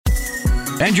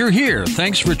And you're here.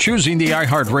 Thanks for choosing the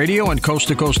iHeartRadio and Coast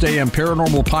to Coast AM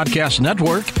Paranormal Podcast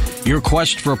Network. Your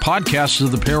quest for podcasts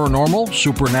of the paranormal,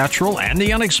 supernatural, and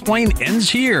the unexplained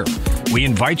ends here. We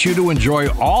invite you to enjoy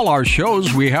all our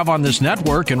shows we have on this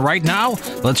network. And right now,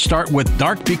 let's start with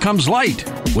Dark Becomes Light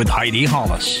with Heidi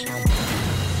Hollis.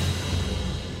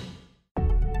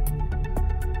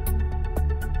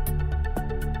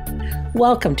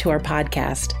 Welcome to our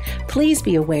podcast. Please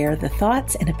be aware the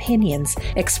thoughts and opinions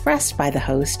expressed by the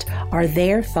host are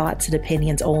their thoughts and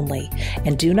opinions only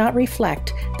and do not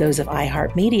reflect those of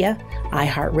iHeartMedia,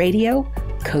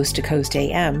 iHeartRadio, Coast to Coast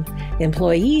AM,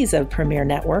 employees of Premier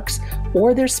Networks,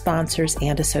 or their sponsors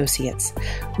and associates.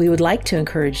 We would like to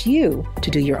encourage you to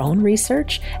do your own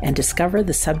research and discover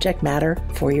the subject matter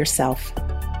for yourself.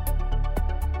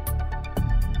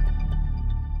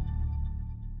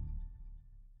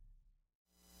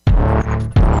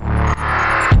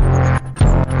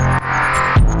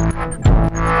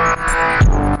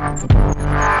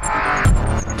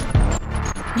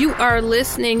 You are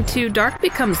listening to Dark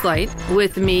Becomes Light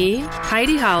with me,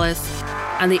 Heidi Hollis,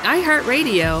 on the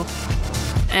iHeartRadio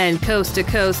and Coast to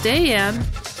Coast AM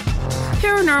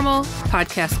Paranormal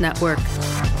Podcast Network.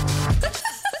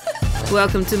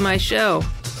 Welcome to my show.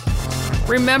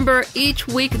 Remember, each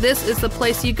week this is the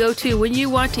place you go to when you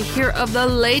want to hear of the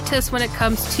latest when it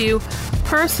comes to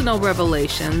personal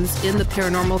revelations in the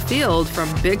paranormal field, from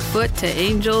Bigfoot to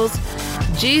angels,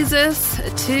 Jesus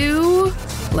to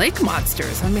lake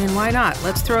monsters. I mean, why not?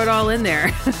 Let's throw it all in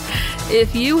there.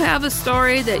 If you have a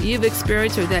story that you've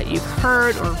experienced or that you've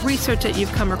heard or research that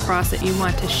you've come across that you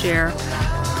want to share,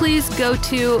 please go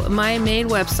to my main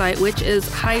website, which is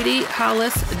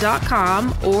HeidiHollis.com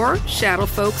or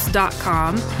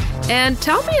shadowfolks.com, and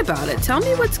tell me about it. Tell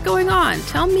me what's going on.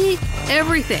 Tell me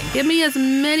everything. Give me as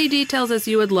many details as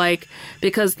you would like,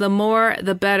 because the more,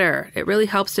 the better. It really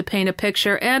helps to paint a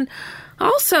picture. And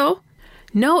also,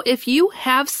 if you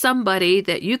have somebody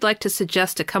that you'd like to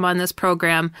suggest to come on this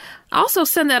program, also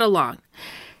send that along.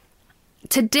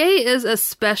 Today is a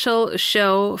special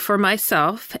show for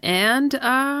myself, and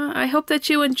I hope that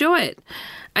you enjoy it.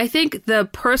 I think the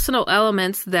personal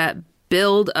elements that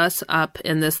build us up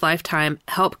in this lifetime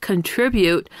help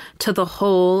contribute to the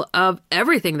whole of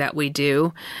everything that we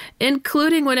do,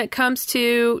 including when it comes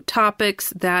to topics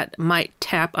that might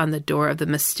tap on the door of the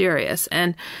mysterious.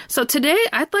 And so today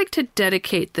I'd like to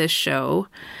dedicate this show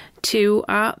to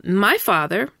my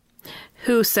father,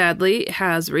 who sadly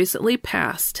has recently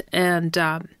passed. And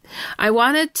I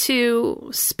wanted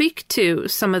to speak to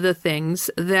some of the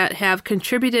things that have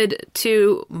contributed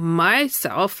to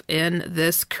myself in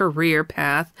this career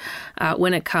path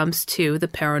when it comes to the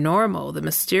paranormal, the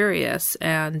mysterious,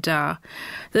 and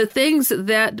the things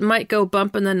that might go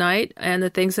bump in the night and the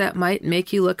things that might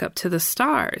make you look up to the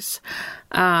stars.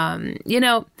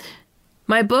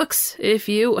 My books, if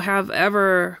you have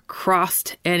ever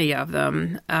crossed any of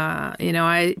them,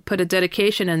 I put a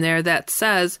dedication in there that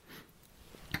says,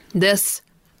 this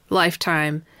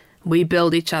lifetime, we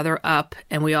build each other up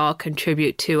and we all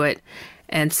contribute to it.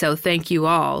 And so thank you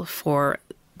all for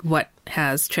what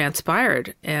has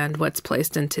transpired and what's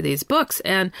placed into these books.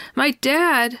 And my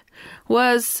dad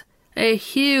was a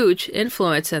huge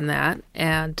influence in that.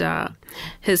 And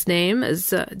his name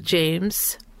is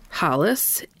James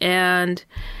Hollis, and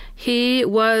he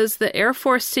was the Air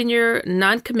Force Senior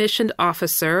Non-Commissioned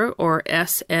Officer, or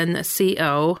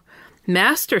SNCO,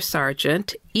 Master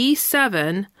Sergeant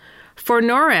E7 for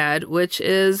NORAD, which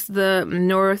is the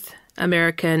North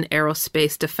American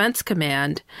Aerospace Defense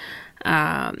Command.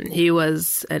 He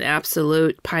was an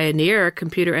absolute pioneer,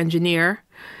 computer engineer,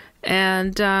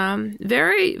 and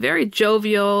very, very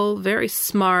jovial, very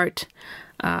smart.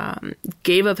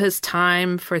 Gave of his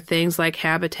time for things like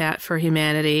Habitat for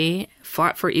Humanity,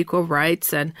 fought for equal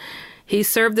rights, and he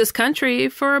served this country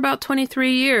for about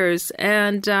 23 years.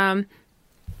 And a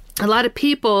lot of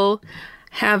people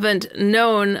haven't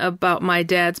known about my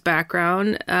dad's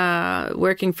background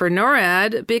working for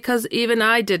NORAD, because even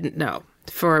I didn't know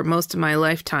for most of my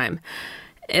lifetime.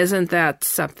 Isn't that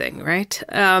something, right?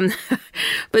 But,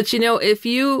 if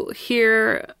you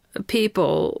hear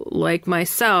people like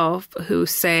myself who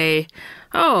say,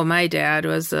 oh, my dad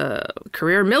was a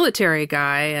career military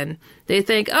guy, and they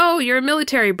think, oh, you're a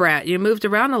military brat, you moved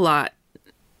around a lot.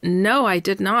 No, I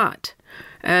did not.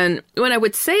 And when I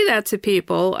would say that to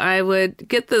people, I would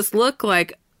get this look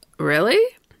like, really?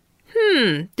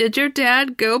 Did your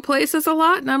dad go places a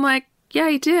lot? And I'm like, yeah,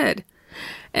 he did.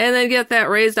 And then get that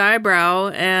raised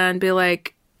eyebrow and be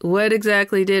like, what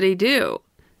exactly did he do?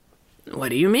 What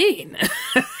do you mean?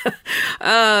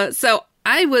 So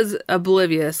I was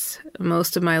oblivious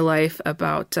most of my life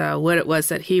about what it was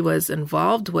that he was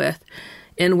involved with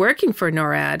in working for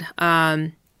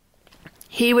NORAD.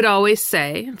 He would always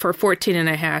say, for 14 and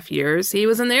a half years, he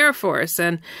was in the Air Force,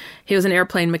 and he was an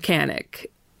airplane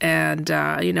mechanic, and,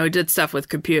 did stuff with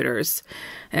computers.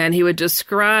 And he would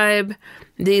describe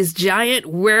these giant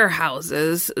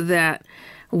warehouses that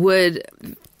would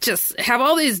just have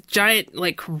all these giant,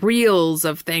 like, reels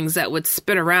of things that would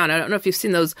spin around. I don't know if you've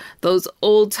seen those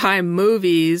old-time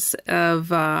movies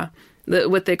of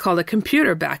what they called a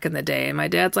computer back in the day. And my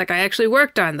dad's like, I actually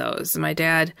worked on those. My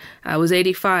dad was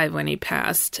 85 when he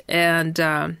passed. And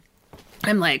I'm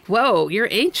like, whoa, you're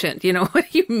ancient.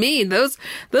 What do you mean? Those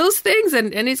things.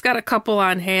 And he's got a couple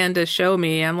on hand to show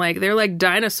me. I'm like, they're like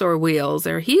dinosaur wheels.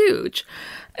 They're huge.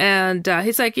 And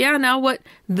he's like, yeah, now what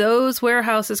those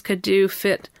warehouses could do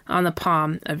fit on the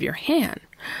palm of your hand.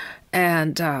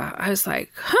 And I was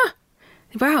like, huh.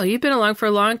 Wow, you've been along for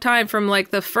a long time, from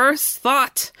like the first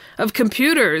thought of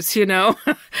computers,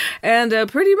 and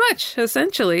pretty much,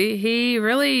 essentially, he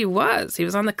really was. He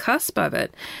was on the cusp of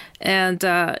it. And,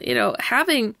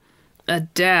 having a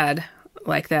dad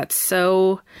like that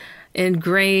so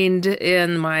ingrained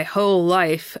in my whole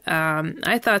life,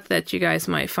 I thought that you guys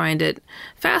might find it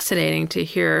fascinating to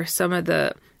hear some of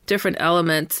the different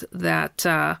elements that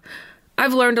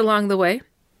I've learned along the way,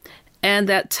 and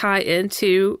that tie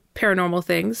into paranormal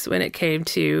things when it came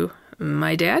to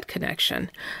my dad connection.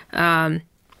 A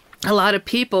lot of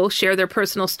people share their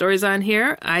personal stories on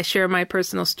here. I share my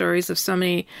personal stories of so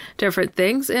many different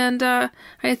things. And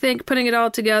I think putting it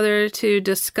all together to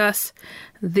discuss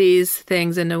these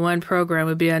things into one program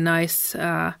would be a nice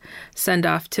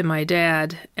send-off to my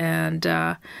dad, and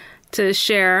to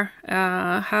share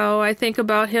how I think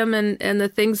about him and the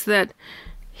things that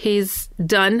he's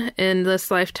done in this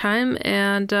lifetime,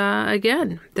 and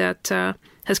again, that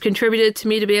has contributed to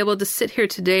me to be able to sit here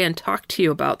today and talk to you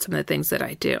about some of the things that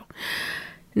I do.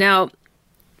 Now,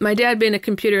 my dad being a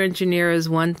computer engineer is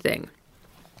one thing.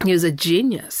 He was a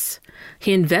genius.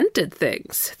 He invented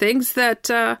things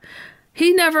that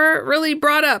he never really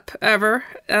brought up, ever.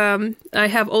 I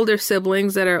have older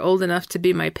siblings that are old enough to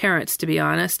be my parents, to be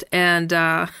honest. And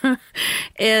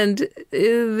and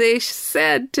they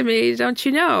said to me, don't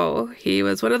you know, he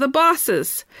was one of the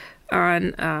bosses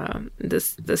on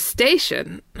the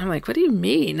station. I'm like, what do you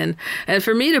mean? And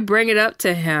for me to bring it up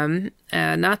to him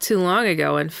not too long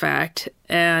ago, in fact,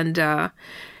 and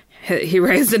he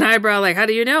raised an eyebrow like, how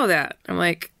do you know that? I'm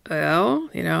like, well,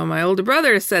 my older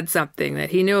brother said something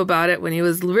that he knew about it when he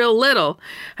was real little.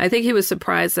 I think he was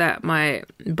surprised that my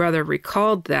brother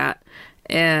recalled that.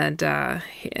 And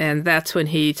that's when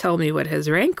he told me what his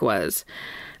rank was.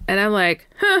 And I'm like,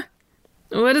 huh,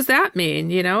 what does that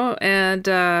mean? And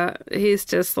he's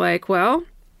just like, well,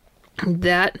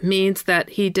 that means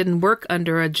that he didn't work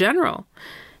under a general.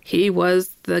 He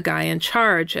was the guy in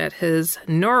charge at his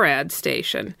NORAD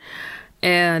station.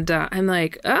 And I'm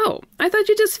like, oh, I thought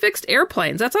you just fixed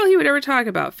airplanes. That's all he would ever talk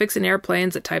about, fixing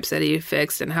airplanes, the types that he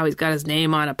fixed, and how he's got his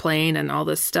name on a plane and all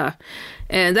this stuff.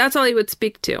 And that's all he would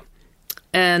speak to.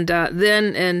 And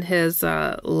then in his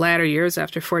latter years,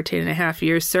 after 14 and a half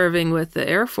years serving with the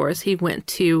Air Force, he went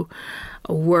to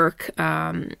work.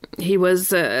 He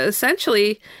was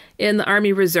essentially in the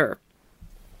Army Reserve.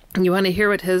 You want to hear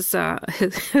what his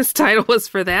title was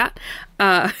for that?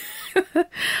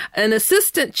 An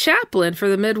assistant chaplain for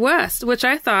the Midwest, which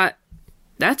I thought,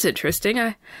 that's interesting.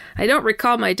 I don't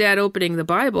recall my dad opening the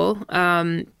Bible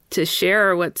to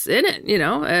share what's in it,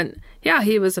 and yeah,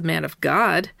 he was a man of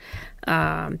God,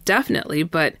 definitely,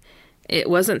 but it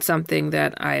wasn't something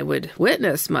that I would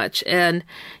witness much. And,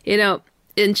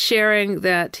 in sharing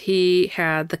that he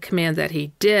had the command that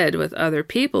he did with other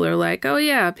people, are like, oh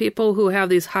yeah, people who have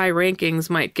these high rankings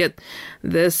might get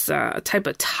this type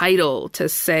of title to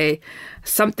say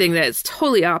something that's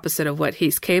totally opposite of what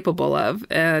he's capable of.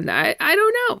 And I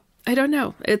don't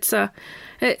know. It's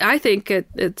I think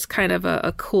it's kind of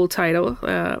a cool title,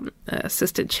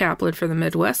 assistant chaplain for the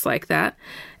Midwest like that.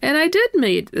 And I did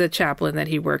meet the chaplain that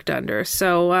he worked under.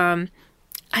 So,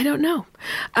 I don't know.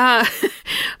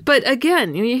 But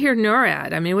again, you hear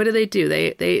NORAD. I mean, what do?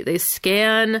 They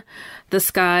scan the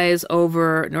skies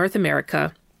over North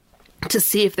America to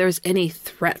see if there's any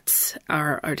threats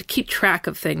or to keep track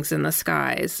of things in the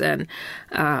skies. And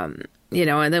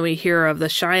And then we hear of the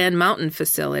Cheyenne Mountain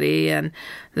facility and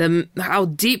how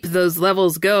deep those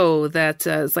levels go. That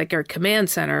is like our command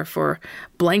center for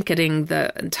blanketing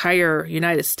the entire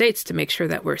United States to make sure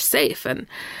that we're safe. And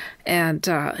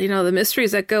the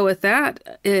mysteries that go with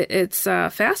that, it's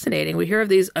fascinating. We hear of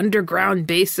these underground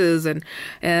bases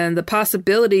and the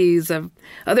possibilities of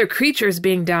other creatures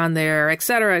being down there, et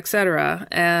cetera, et cetera.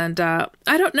 And I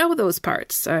don't know those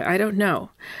parts. I don't know.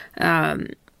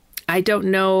 I don't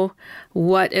know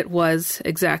what it was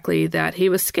exactly that he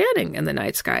was scanning in the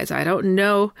night skies. I don't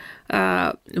know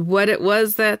what it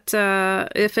was that,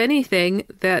 if anything,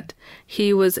 that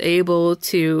he was able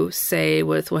to say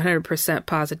with 100%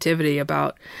 positivity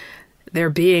about there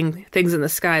being things in the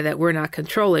sky that we're not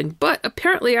controlling. But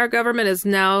apparently our government has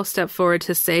now stepped forward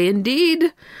to say,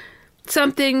 indeed,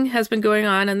 something has been going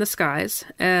on in the skies,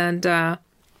 and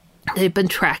they've been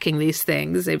tracking these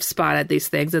things. They've spotted these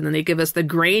things, and then they give us the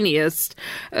grainiest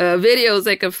videos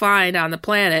they can find on the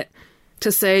planet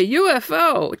to say,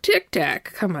 UFO,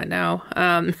 tic-tac. Come on now.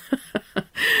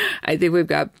 I think we've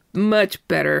got much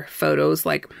better photos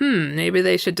like, maybe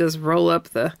they should just roll up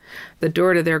the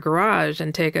door to their garage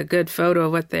and take a good photo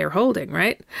of what they're holding,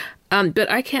 right?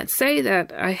 But I can't say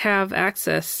that I have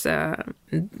access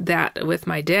that with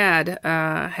my dad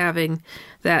having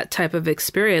that type of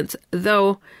experience,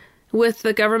 though with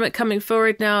the government coming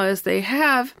forward now as they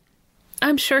have,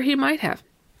 I'm sure he might have.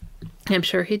 I'm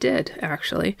sure he did,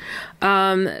 actually.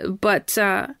 But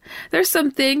there's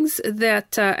some things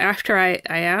that after I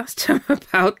asked him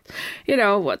about,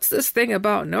 what's this thing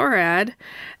about NORAD,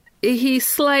 he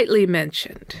slightly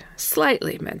mentioned.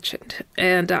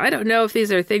 And I don't know if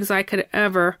these are things I could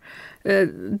ever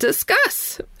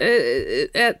discuss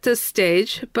at this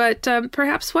stage, but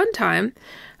perhaps one time,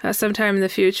 sometime in the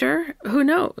future, who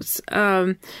knows?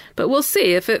 But we'll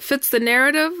see. If it fits the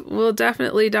narrative, we'll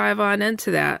definitely dive on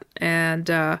into that and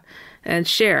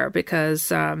share,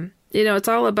 because it's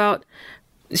all about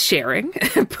sharing,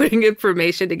 putting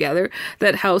information together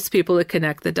that helps people to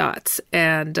connect the dots,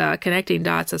 and connecting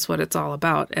dots is what it's all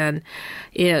about. And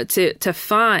to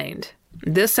find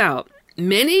this out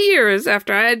many years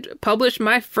after I had published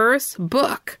my first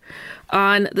book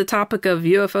on the topic of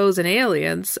UFOs and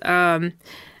aliens,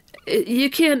 you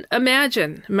can't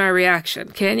imagine my reaction,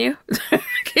 can you?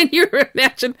 Can you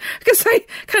imagine? Because I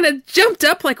kind of jumped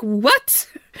up like, what?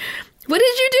 What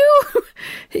did you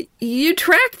do? You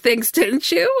tracked things,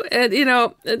 didn't you? And,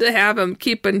 to have him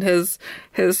keeping his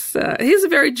he's a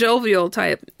very jovial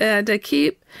type, and to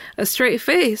keep a straight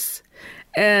face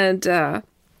and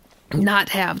not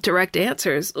have direct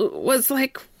answers was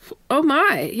like, oh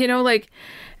my,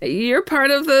 you're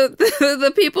part of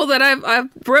the people that I've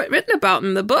written about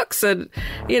in the books, and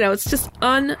it's just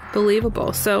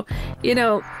unbelievable. So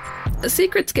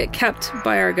secrets get kept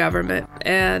by our government,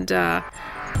 and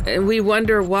we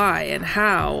wonder why and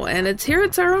how. And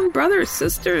it's our own brothers,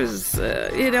 sisters,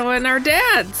 and our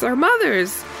dads, our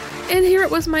mothers, and here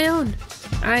it was my own.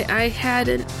 I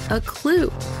hadn't a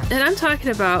clue, and I'm talking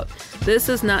about, this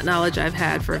is not knowledge I've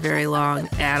had for very long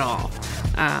at all.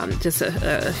 Just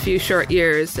a few short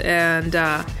years, and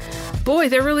boy,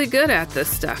 they're really good at this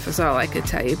stuff, is all I could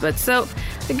tell you. But so,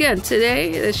 again,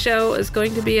 today the show is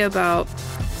going to be about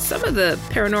some of the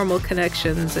paranormal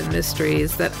connections and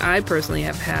mysteries that I personally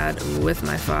have had with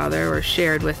my father or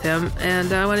shared with him,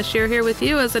 and I want to share here with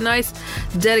you as a nice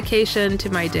dedication to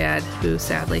my dad, who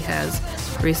sadly has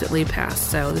recently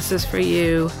passed. So this is for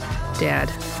you, Dad,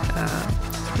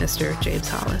 Mr. James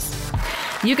Hollis.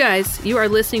 You guys, you are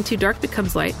listening to Dark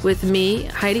Becomes Light with me,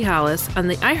 Heidi Hollis, on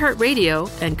the iHeartRadio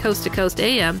and Coast to Coast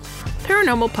AM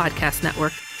Paranormal Podcast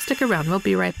Network. Stick around. We'll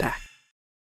be right back.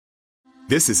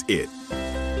 This is it.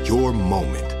 Your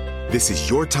moment. This is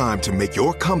your time to make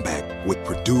your comeback with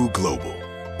Purdue Global.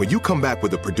 When you come back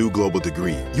with a Purdue Global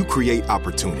degree, you create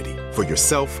opportunity for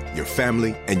yourself, your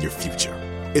family, and your future.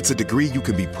 It's a degree you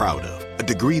can be proud of, a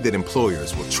degree that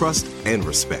employers will trust and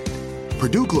respect.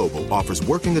 Purdue Global offers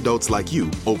working adults like you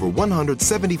over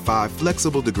 175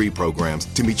 flexible degree programs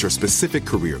to meet your specific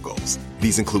career goals.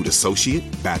 These include associate,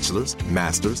 bachelor's,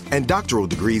 master's, and doctoral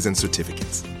degrees and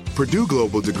certificates. Purdue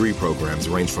Global degree programs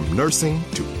range from nursing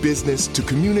to business to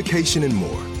communication and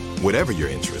more. Whatever your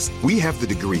interest, we have the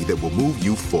degree that will move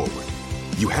you forward.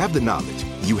 You have the knowledge,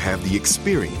 you have the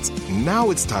experience.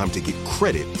 Now it's time to get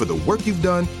credit for the work you've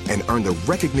done and earn the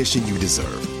recognition you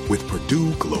deserve with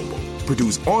Purdue Global,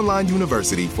 Purdue's online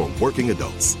university for working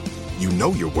adults. You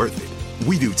know you're worth it.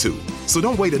 We do too. So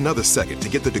don't wait another second to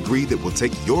get the degree that will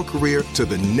take your career to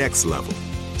the next level.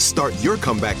 Start your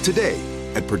comeback today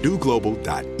at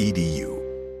purdueglobal.edu.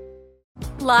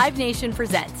 Live Nation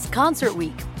presents Concert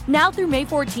Week. Now through May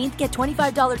 14th, get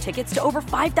 $25 tickets to over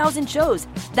 5,000 shows.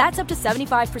 That's up to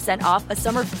 75% off a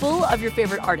summer full of your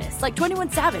favorite artists like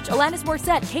 21 Savage, Alanis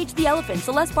Morissette, Cage the Elephant,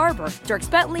 Celeste Barber, Dierks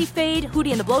Bentley, Fade,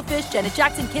 Hootie and the Blowfish, Janet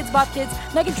Jackson, Kidz Bop Kids,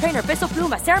 Meghan Trainor, Peso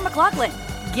Pluma, Sarah McLachlan.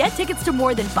 Get tickets to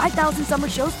more than 5,000 summer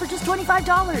shows for just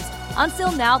 $25.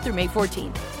 Until now through May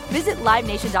 14th. Visit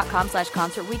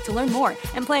LiveNation.com/Concert Week to learn more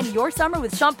and plan your summer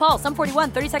with Sean Paul, Sum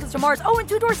 41, 30 Seconds to Mars, and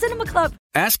Two Door Cinema Club.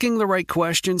 Asking the right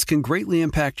questions can greatly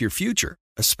impact your future,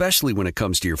 especially when it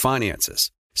comes to your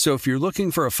finances. So if you're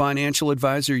looking for a financial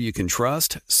advisor you can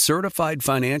trust, certified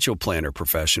financial planner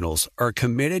professionals are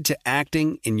committed to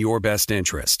acting in your best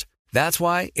interest. That's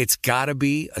why it's got to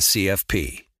be a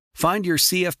CFP. Find your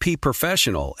CFP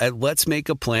professional at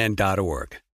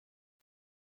letsmakeaplan.org.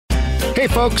 Hey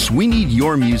folks, we need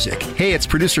your music. Hey, it's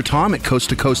producer Tom at Coast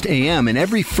to Coast AM, and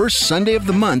every first Sunday of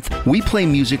the month, we play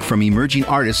music from emerging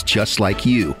artists just like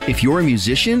you. If you're a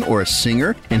musician or a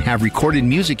singer and have recorded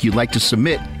music you'd like to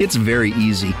submit, it's very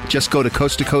easy. Just go to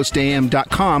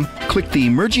coasttocoastam.com, click the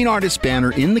Emerging Artists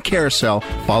banner in the carousel,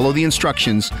 follow the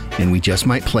instructions, and we just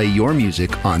might play your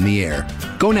music on the air.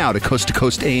 Go now to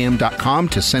coasttocoastam.com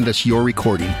to send us your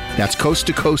recording. That's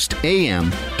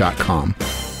coasttocoastam.com.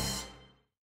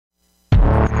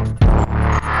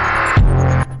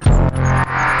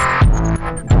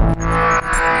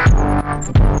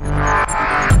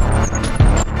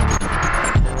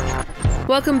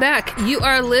 Welcome back. You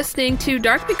are listening to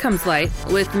Dark Becomes Light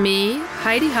with me,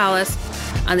 Heidi Hollis,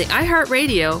 on the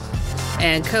iHeartRadio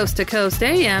and Coast to Coast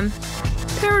AM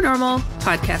Paranormal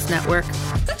Podcast Network.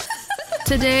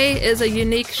 Today is a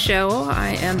unique show.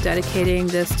 I am dedicating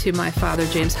this to my father,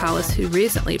 James Hollis, who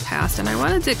recently passed, and I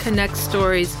wanted to connect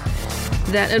stories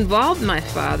that involved my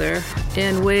father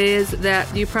in ways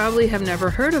that you probably have never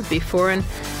heard of before, and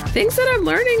things that I'm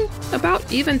learning about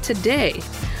even today.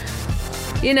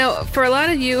 You know, for a lot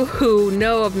of you who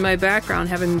know of my background,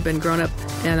 having been grown up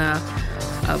in a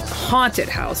haunted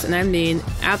house, and I mean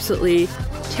absolutely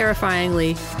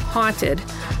terrifyingly haunted,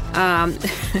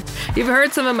 you've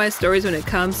heard some of my stories when it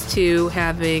comes to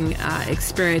having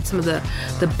experienced some of the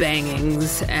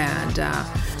bangings and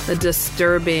the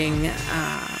disturbing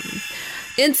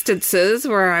instances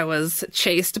where I was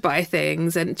chased by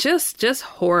things and just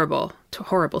horrible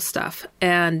stuff.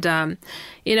 And,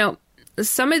 you know,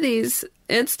 some of these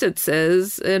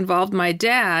instances involved my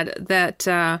dad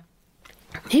that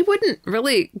he wouldn't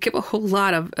really give a whole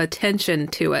lot of attention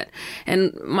to it.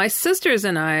 And my sisters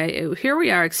and I, here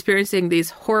we are experiencing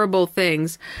these horrible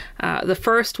things. The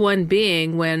first one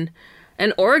being when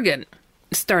an organ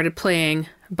started playing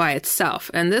by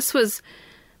itself. And this was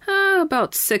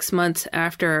about 6 months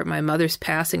after my mother's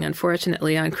passing,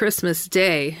 unfortunately, on Christmas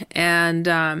Day. And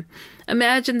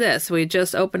imagine this. We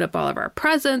just opened up all of our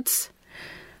presents.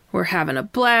 We're having a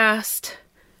blast.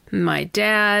 My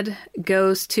dad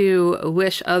goes to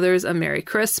wish others a Merry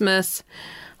Christmas.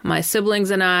 My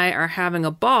siblings and I are having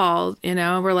a ball. You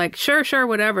know, we're like, sure,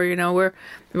 whatever. You know,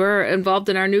 we're involved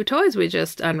in our new toys we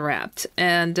just unwrapped.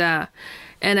 And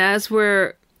as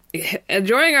we're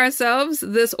enjoying ourselves,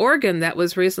 this organ that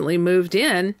was recently moved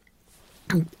in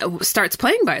starts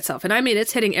playing by itself. And I mean,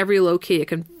 it's hitting every low key it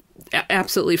can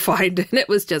absolutely find. And it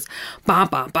was just bam,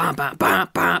 bam, bam, bam, bam,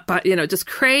 bam, bam, you know, just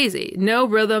crazy. No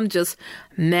rhythm, just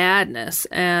madness.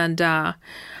 And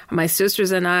my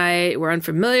sisters and I were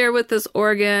unfamiliar with this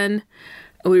organ.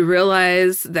 We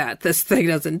realize that this thing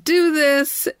doesn't do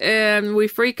this, and we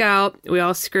freak out. We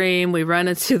all scream. We run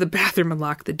into the bathroom and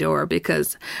lock the door,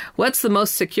 because what's the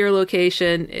most secure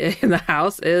location in the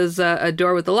house is a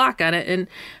door with a lock on it, and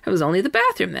it was only the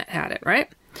bathroom that had it, right?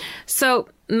 So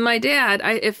my dad,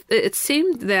 it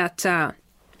seemed that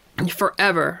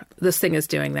forever this thing is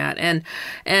doing that, and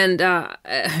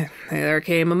there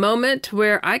came a moment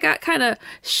where I got kind of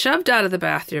shoved out of the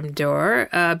bathroom door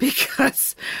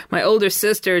because my older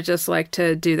sister just liked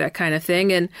to do that kind of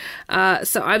thing. And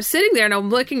so I'm sitting there and I'm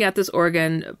looking at this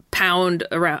organ pound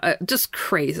around just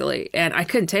crazily, and I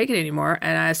couldn't take it anymore.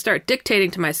 And I start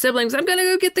dictating to my siblings, I'm gonna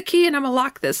go get the key and I'm gonna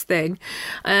lock this thing.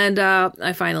 And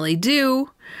I finally do.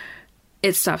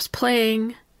 It stops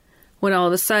playing when all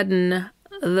of a sudden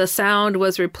the sound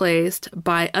was replaced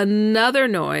by another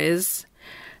noise,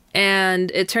 and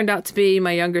it turned out to be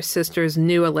my younger sister's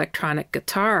new electronic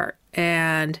guitar.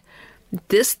 And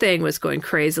this thing was going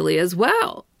crazily as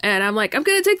well. And I'm like, I'm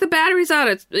going to take the batteries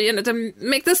out, to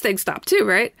make this thing stop too,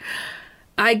 right?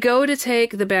 I go to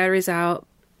take the batteries out.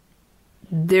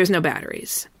 There's no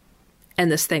batteries.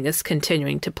 And this thing is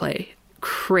continuing to play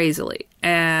crazily.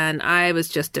 And I was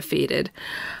just defeated.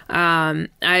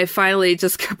 I finally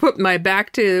just put my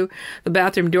back to the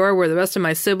bathroom door where the rest of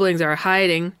my siblings are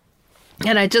hiding.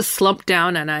 And I just slumped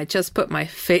down and I just put my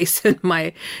face in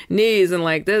my knees and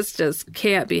like, this just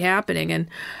can't be happening. And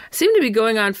it seemed to be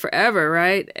going on forever,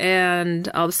 right? And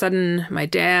all of a sudden, my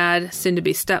dad, soon to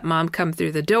be stepmom, come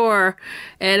through the door.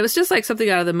 And it was just like something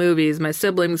out of the movies. My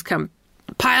siblings come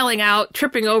piling out,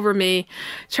 tripping over me,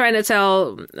 trying to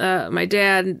tell my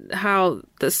dad how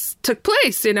this took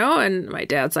place, and my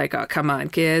dad's like, oh, come on,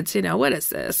 kids, what is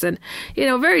this? And,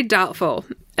 very doubtful.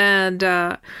 And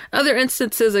other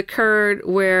instances occurred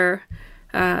where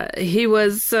he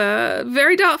was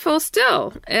very doubtful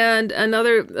still. And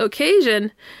another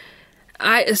occasion,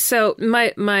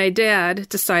 my dad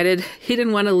decided he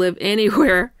didn't want to live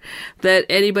anywhere that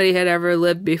anybody had ever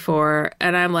lived before.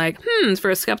 And I'm like, for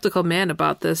a skeptical man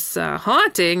about this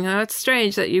haunting, it's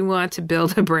strange that you want to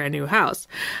build a brand new house.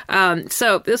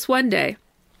 So this one day,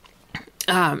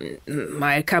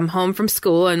 I come home from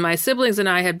school and my siblings and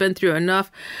I had been through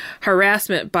enough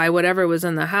harassment by whatever was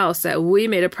in the house that we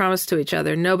made a promise to each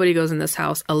other. Nobody goes in this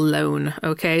house alone.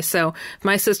 Okay. So if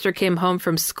my sister came home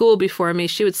from school before me,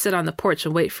 she would sit on the porch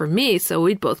and wait for me. So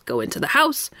we'd both go into the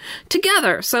house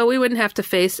together. So we wouldn't have to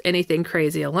face anything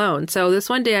crazy alone. So this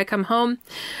one day I come home,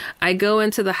 I go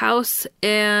into the house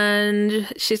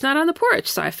and she's not on the porch.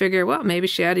 So I figure, well, maybe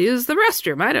she had to use the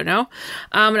restroom. I don't know.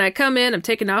 And I come in, I'm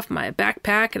taking off my backpack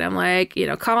and I'm like,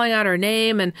 calling out her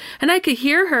name and I could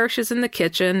hear her. She's in the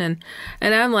kitchen and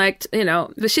I'm like,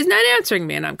 but she's not answering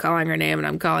me and I'm calling her name and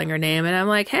I'm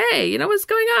like, hey, what's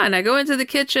going on? I go into the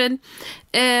kitchen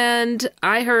and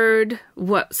I heard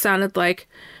what sounded like,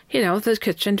 the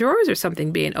kitchen drawers or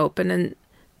something being open. And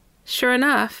sure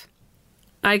enough,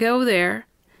 I go there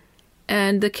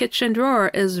and the kitchen drawer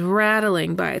is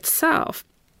rattling by itself.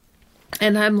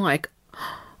 And I'm like,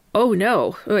 oh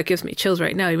no. Oh, it gives me chills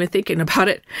right now, even thinking about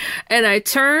it. And I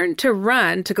turn to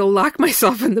run to go lock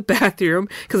myself in the bathroom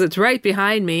because it's right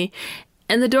behind me.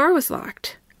 And the door was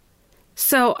locked.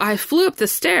 So I flew up the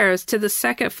stairs to the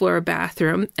second floor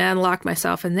bathroom and locked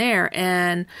myself in there.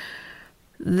 And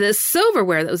the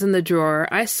silverware that was in the drawer,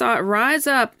 I saw it rise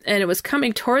up and it was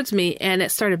coming towards me and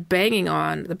it started banging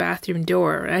on the bathroom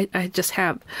door. I just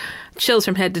have chills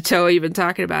from head to toe even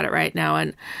talking about it right now.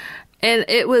 And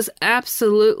it was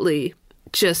absolutely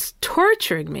just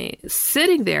torturing me,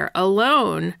 sitting there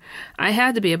alone. I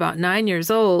had to be about 9 years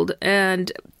old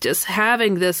and just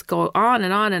having this go on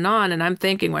and on and on. And I'm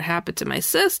thinking, what happened to my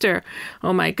sister?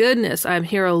 Oh my goodness, I'm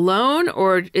here alone?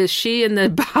 Or is she in the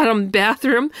bottom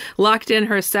bathroom locked in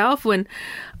herself? When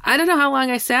I don't know how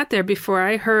long I sat there before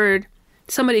I heard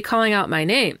somebody calling out my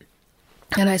name.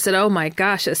 And I said, oh my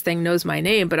gosh, this thing knows my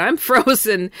name, but I'm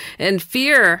frozen in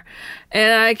fear.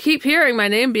 And I keep hearing my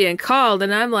name being called.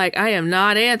 And I'm like, I am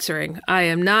not answering.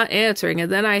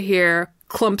 And then I hear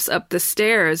clumps up the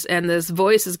stairs and this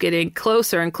voice is getting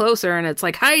closer and closer. And it's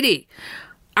like, Heidi,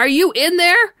 are you in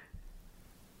there?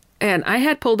 And I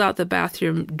had pulled out the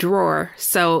bathroom drawer,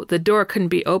 so the door couldn't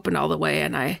be open all the way.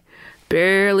 And I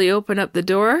barely open up the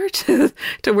door to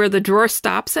where the drawer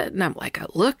stops it. And I'm like, I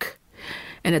look.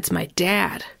 And it's my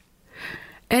dad.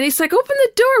 And he's like, open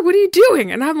the door. What are you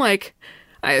doing? And I'm like,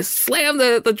 I slam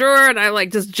the drawer and I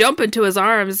like just jump into his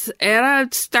arms and I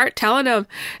start telling him.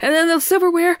 And then the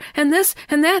silverware and this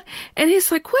and that. And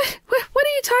he's like, what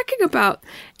are you talking about?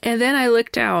 And then I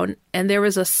look down and there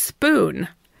was a spoon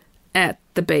at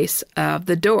the base of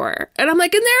the door. And I'm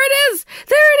like, and there it is.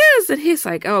 And he's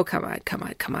like, oh, come on.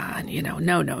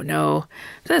 No.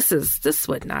 This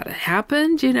would not have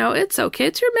happened. It's okay.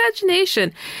 It's your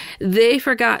imagination. They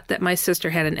forgot that my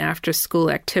sister had an after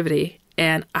school activity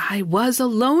and I was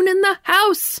alone in the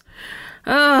house.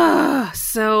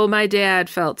 So my dad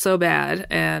felt so bad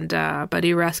but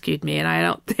he rescued me and I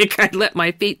don't think I'd let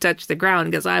my feet touch the ground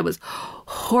because I was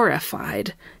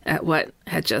horrified at what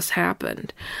had just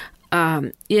happened.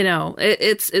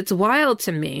 It's wild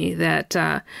to me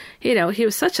that, he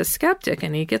was such a skeptic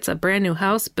and he gets a brand new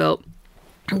house built.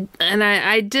 And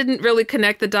I didn't really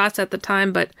connect the dots at the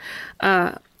time, but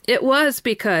it was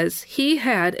because he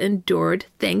had endured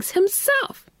things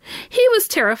himself. He was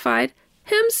terrified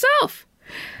himself.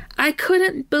 I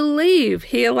couldn't believe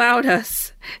he allowed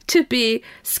us to be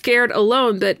scared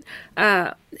alone. But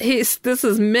this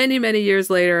is many, many years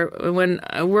later when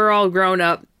we're all grown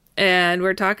up. And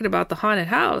we're talking about the haunted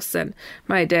house. And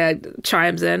my dad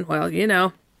chimes in, well,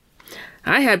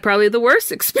 I had probably the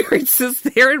worst experiences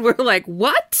there. And we're like,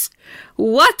 what?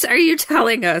 What are you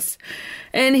telling us?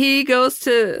 And he goes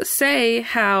to say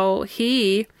how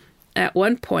he, at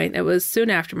one point, it was soon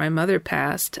after my mother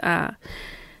passed,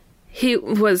 he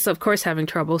was, of course, having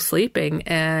trouble sleeping.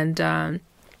 And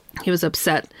he was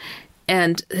upset.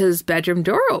 And his bedroom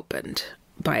door opened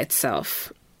by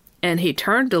itself. And he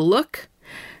turned to look.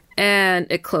 and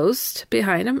it closed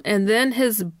behind him. And then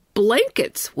his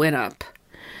blankets went up.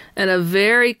 And a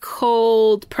very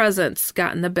cold presence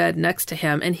got in the bed next to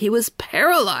him, and he was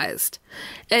paralyzed,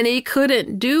 and he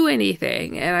couldn't do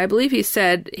anything. And I believe he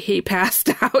said he passed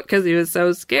out because he was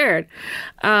so scared.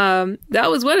 That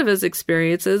was one of his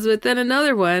experiences. But then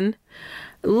another one,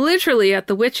 literally at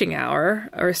the witching hour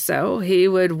or so, he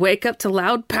would wake up to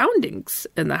loud poundings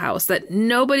in the house that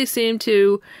nobody seemed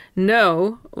to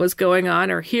know was going on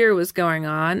or hear was going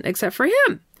on except for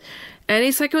him. And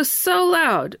he's like, it was so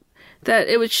loud that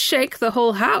it would shake the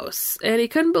whole house. And he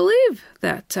couldn't believe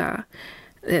that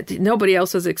nobody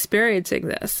else was experiencing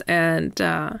this. And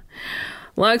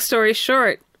long story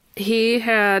short, he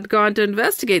had gone to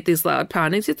investigate these loud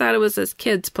poundings. He thought it was his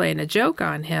kids playing a joke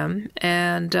on him.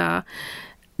 And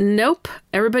nope,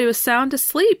 everybody was sound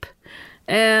asleep.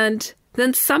 And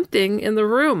then something in the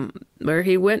room where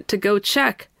he went to go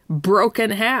check broke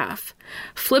in half,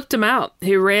 flipped him out.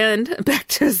 He ran back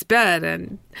to his bed,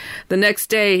 and the next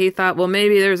day he thought, well,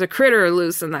 maybe there's a critter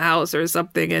loose in the house or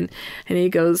something, and he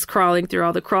goes crawling through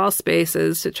all the crawl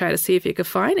spaces to try to see if he could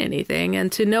find anything,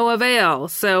 and to no avail.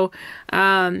 So,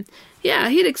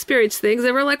 he'd experienced things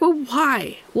that were like, well,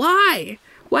 why?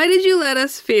 Why did you let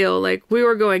us feel like we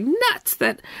were going nuts,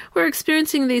 that we're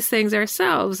experiencing these things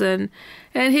ourselves? And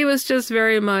he was just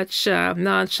very much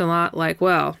nonchalant, like,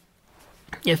 well,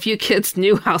 if you kids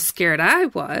knew how scared I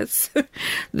was,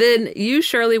 then you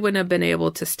surely wouldn't have been able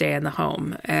to stay in the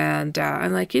home. And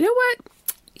I'm like, you know what?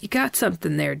 You got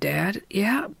something there, Dad.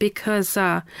 Yeah, because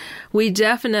we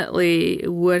definitely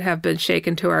would have been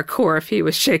shaken to our core if he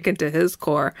was shaken to his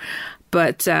core.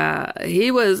 But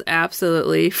he was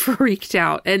absolutely freaked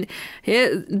out. And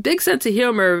big sense of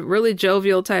humor, really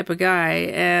jovial type of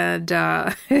guy. And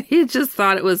he just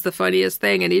thought it was the funniest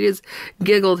thing. And he just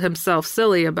giggled himself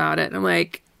silly about it. And I'm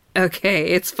like, okay,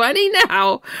 it's funny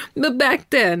now. But back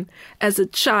then, as a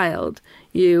child,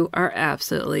 you are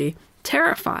absolutely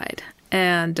terrified.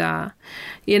 And,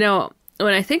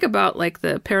 when I think about like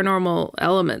the paranormal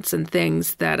elements and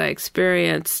things that I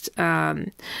experienced,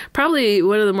 probably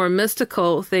one of the more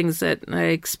mystical things that I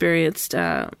experienced,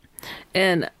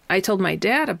 and I told my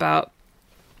dad about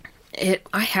it,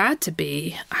 I had to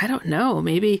be, I don't know,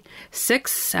 maybe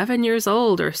 6-7 years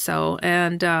old or so.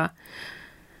 And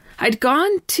I'd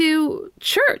gone to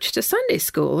church, to Sunday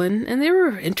school, and they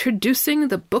were introducing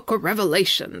the book of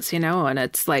Revelations, and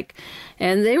it's like,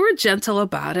 and they were gentle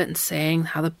about it and saying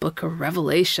how the book of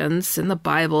Revelations in the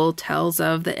Bible tells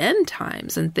of the end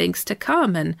times and things to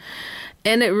come. And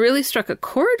it really struck a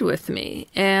chord with me.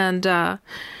 And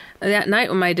that night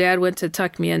when my dad went to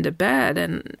tuck me into bed,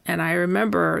 and I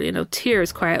remember,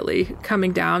 tears quietly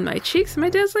coming down my cheeks. And my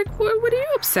dad's like, what are you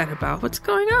upset about? What's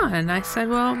going on? And I said,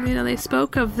 well, they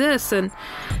spoke of this. And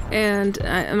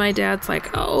my dad's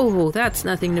like, oh, that's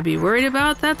nothing to be worried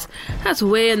about. That's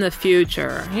way in the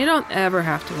future. You don't ever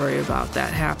have to worry about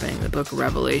that happening. The book of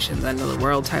Revelations, end of the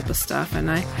world type of stuff. And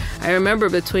I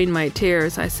remember between my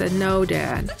tears, I said, no,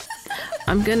 Dad,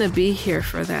 I'm going to be here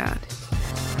for that.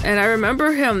 And I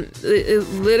remember him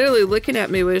literally looking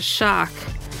at me with shock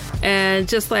and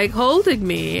just like holding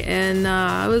me. And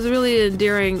it was a really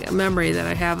endearing memory that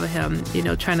I have of him,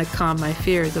 trying to calm my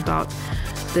fears about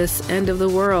this end of the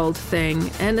world thing.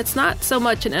 And it's not so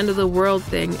much an end of the world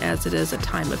thing as it is a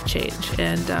time of change.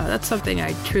 And that's something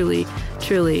I truly,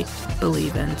 truly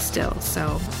believe in still.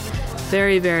 So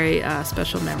very, very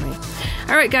special memory.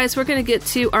 All right, guys, we're going to get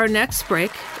to our next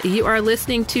break. You are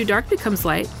listening to Dark Becomes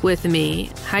Light with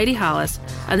me, Heidi Hollis,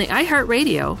 on the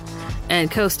iHeartRadio and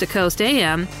Coast to Coast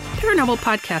AM Paranormal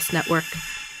Podcast Network.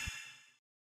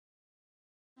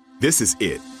 This is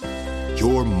it.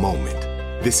 Your moment.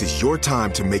 This is your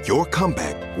time to make your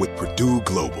comeback with Purdue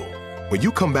Global. When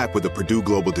you come back with a Purdue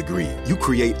Global degree, you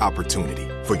create opportunity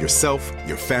for yourself,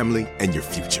 your family, and your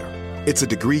future. It's a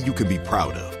degree you can be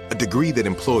proud of, a degree that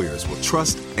employers will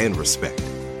trust and respect.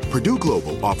 Purdue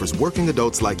Global offers working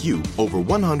adults like you over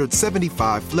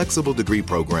 175 flexible degree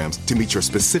programs to meet your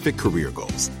specific career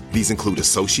goals. These include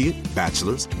associate,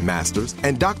 bachelor's, master's,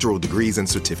 and doctoral degrees and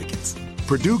certificates.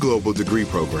 Purdue Global degree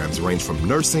programs range from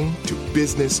nursing to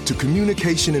business to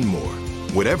communication and more.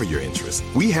 Whatever your interest,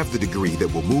 we have the degree that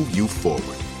will move you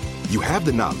forward. You have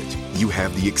the knowledge, you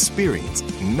have the experience.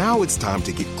 Now it's time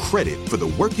to get credit for the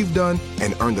work you've done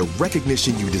and earn the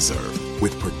recognition you deserve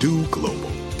with Purdue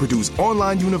Global, Purdue's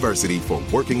online university for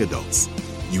working adults.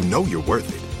 You know you're worth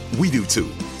it. We do too.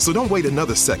 So don't wait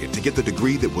another second to get the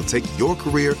degree that will take your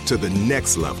career to the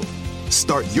next level.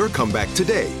 Start your comeback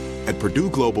today at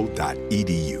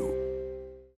purdueglobal.edu.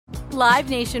 Live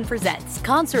Nation presents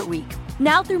Concert Week.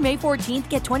 Now through May 14th,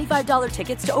 get $25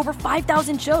 tickets to over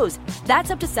 5,000 shows. That's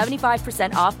up to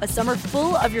 75% off a summer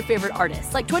full of your favorite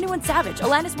artists like 21 Savage,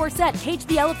 Alanis Morissette, Cage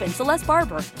the Elephant, Celeste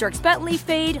Barber, Dierks Bentley,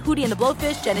 Fade, Hootie and the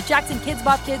Blowfish, Janet Jackson, Kids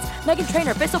Bop Kids, Meghan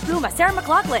Trainor, Peso Pluma, Sarah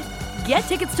McLachlan. Get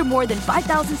tickets to more than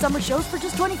 5,000 summer shows for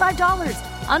just $25.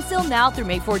 On sale now through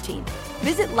May 14th.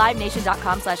 Visit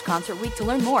LiveNation.com/Concert Week to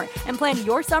learn more and plan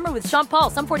your summer with Sean Paul,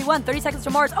 Sum 41, 30 Seconds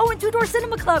to Mars, and Two Door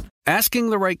Cinema Club.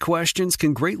 Asking the right questions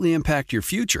can greatly impact your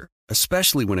future,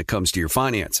 especially when it comes to your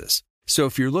finances. So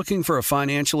if you're looking for a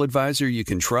financial advisor you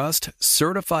can trust,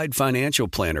 certified financial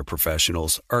planner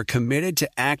professionals are committed to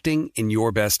acting in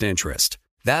your best interest.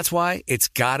 That's why it's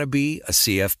got to be a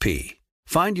CFP.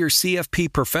 Find your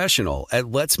CFP professional at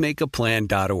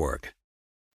letsmakeaplan.org.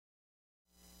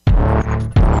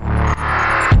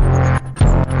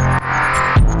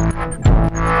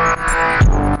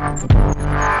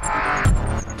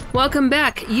 Welcome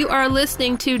back. You are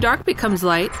listening to Dark Becomes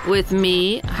Light with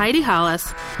me, Heidi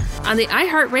Hollis, on the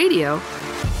iHeartRadio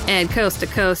and Coast to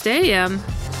Coast AM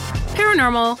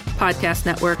Paranormal Podcast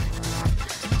Network.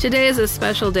 Today is a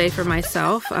special day for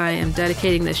myself. I am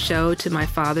dedicating this show to my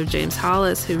father, James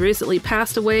Hollis, who recently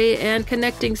passed away, and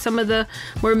connecting some of the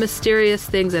more mysterious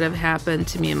things that have happened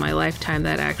to me in my lifetime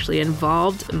that actually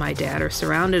involved my dad or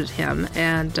surrounded him.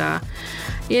 And,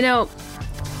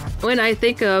 when I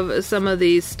think of some of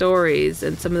these stories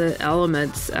and some of the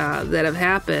elements that have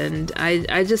happened,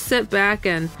 I just sit back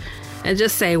and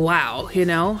just say, wow,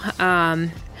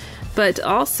 But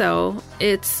also,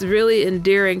 it's really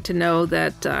endearing to know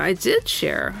that I did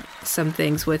share some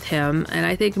things with him, and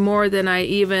I think more than I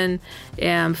even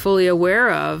am fully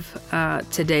aware of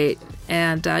to date.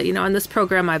 And, on this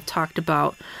program, I've talked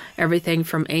about everything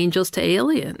from angels to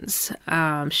aliens,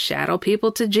 shadow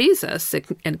people to Jesus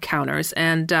encounters.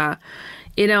 And,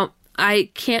 I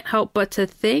can't help but to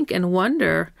think and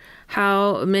wonder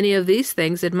how many of these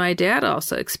things did my dad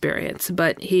also experience.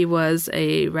 But he was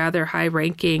a rather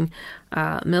high-ranking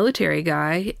military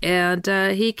guy, and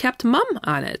he kept mum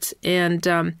on it.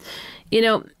 And,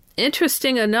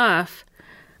 interesting enough,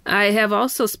 I have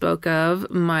also spoke of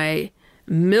my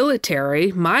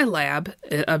lab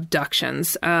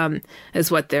abductions,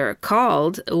 is what they're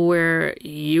called, where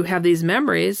you have these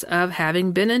memories of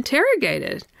having been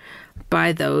interrogated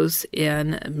by those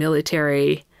in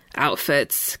military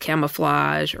outfits,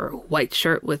 camouflage, or white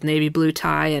shirt with navy blue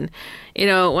tie. And,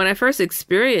 when I first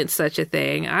experienced such a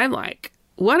thing, I'm like,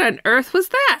 what on earth was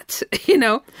that?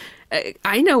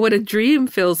 I know what a dream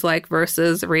feels like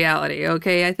versus reality,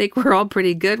 okay? I think we're all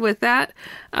pretty good with that.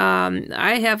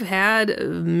 I have had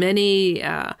many,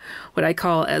 what I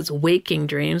call as waking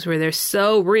dreams, where they're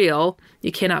so real,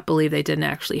 you cannot believe they didn't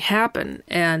actually happen.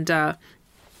 And I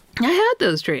had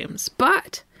those dreams,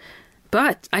 but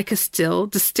I could still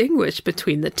distinguish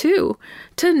between the two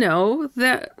to know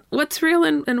that what's real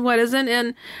and what isn't.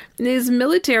 And these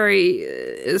military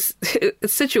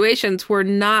situations were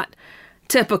not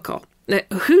typical.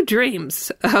 Who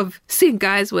dreams of seeing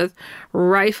guys with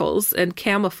rifles and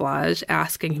camouflage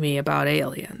asking me about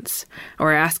aliens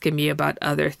or asking me about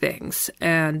other things?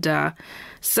 And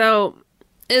so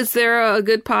is there a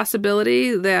good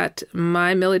possibility that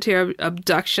my military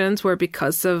abductions were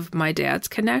because of my dad's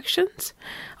connections?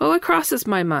 Oh, it crosses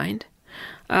my mind.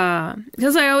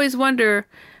 Because I always wonder,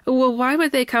 well, why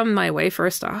would they come my way,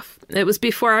 first off? It was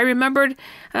before I remembered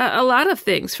a lot of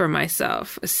things for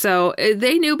myself. So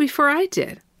they knew before I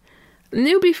did.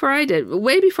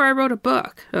 Way before I wrote a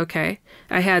book, okay?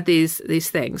 I had these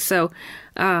things. So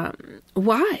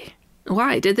why?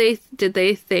 Why? Did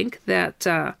they think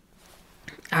that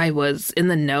I was in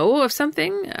the know of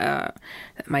something?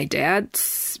 My dad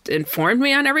informed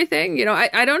me on everything?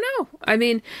 I don't know. I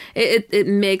mean, it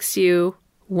makes you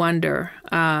wonder.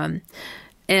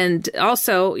 And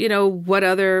also, what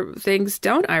other things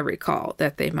don't I recall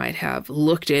that they might have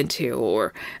looked into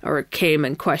or came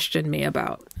and questioned me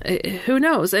about? Who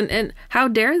knows? And how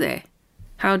dare they?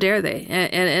 How dare they?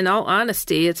 And in all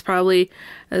honesty, it's probably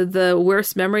the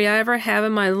worst memory I ever have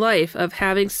in my life of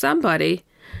having somebody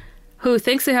who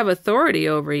thinks they have authority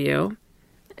over you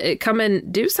come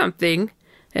and do something,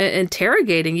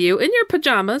 interrogating you in your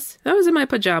pajamas. I was in my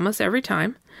pajamas every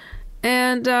time.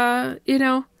 And,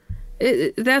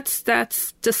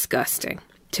 that's disgusting,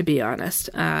 to be honest.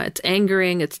 It's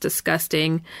angering. It's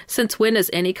disgusting. Since when is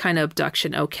any kind of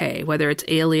abduction okay, whether it's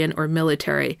alien or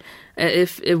military?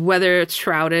 Whether it's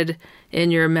shrouded in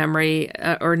your memory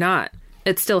or not,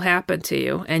 it still happened to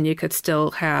you, and you could still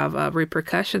have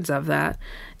repercussions of that,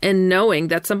 and knowing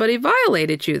that somebody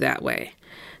violated you that way.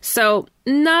 So,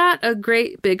 not a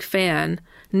great big fan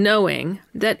knowing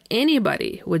that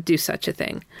anybody would do such a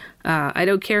thing. I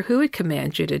don't care who would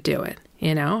command you to do it.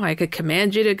 You know, I could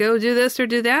command you to go do this or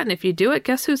do that. And if you do it,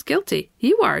 guess who's guilty?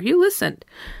 You are. You listened,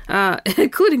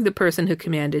 including the person who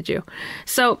commanded you.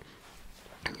 So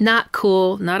not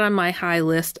cool, not on my high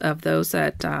list of those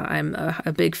that I'm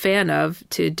a big fan of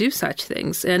to do such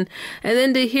things. And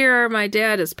then to hear my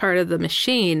dad as part of the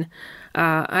machine,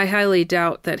 I highly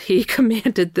doubt that he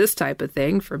commanded this type of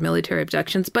thing for military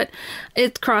abductions, but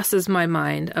it crosses my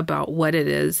mind about what it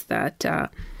is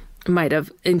that might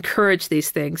have encouraged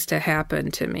these things to happen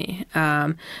to me.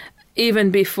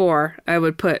 Even before I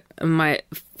would put my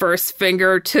first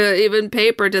finger to even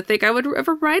paper to think I would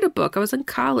ever write a book. I was in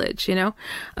college, you know,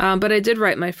 but I did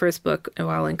write my first book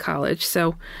while in college.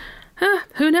 So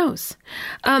who knows?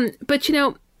 But, you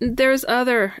know, there's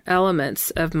other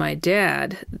elements of my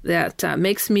dad that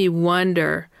makes me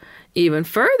wonder even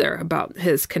further about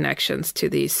his connections to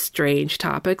these strange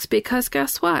topics, because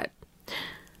guess what?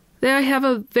 I have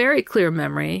a very clear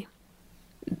memory,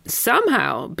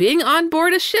 somehow, being on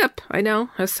board a ship. I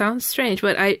know, that sounds strange,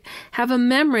 but I have a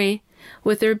memory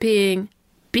with there being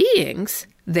beings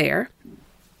there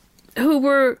who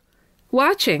were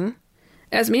watching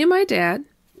as me and my dad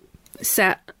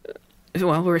we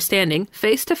were standing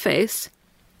face to face,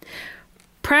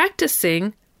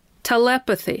 practicing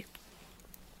telepathy.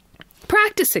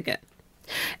 Practicing it.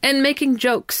 And making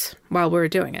jokes while we were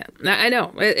doing it. I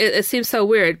know it seems so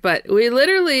weird, but we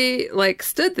literally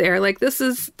stood there like this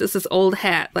is old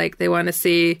hat. Like they want to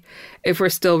see if we're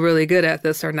still really good at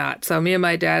this or not. So me and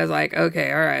my dad is like,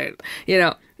 okay, all right, you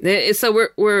know. So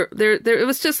we're there. It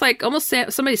was just like almost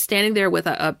somebody standing there with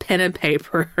a pen and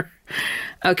paper.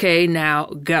 Okay, now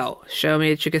go. Show me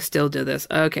that you can still do this.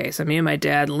 Okay, so me and my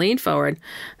dad leaned forward.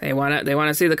 They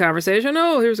wanna see the conversation.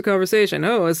 Oh, here's the conversation.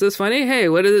 Oh, is this funny? Hey,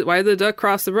 why did the duck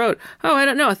cross the road? Oh, I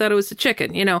don't know. I thought it was the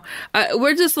chicken. You know,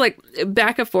 we're just like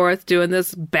back and forth doing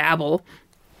this babble.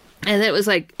 And it was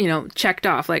like, you know, checked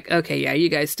off, like, okay, yeah, you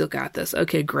guys still got this.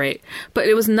 Okay, great. But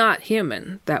it was not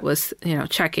human that was, you know,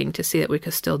 checking to see that we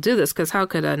could still do this, because how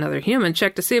could another human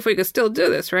check to see if we could still do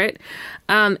this, right?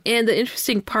 And the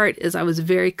interesting part is I was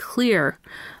very clear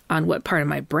on what part of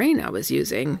my brain I was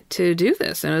using to do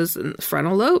this. And it was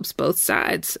frontal lobes, both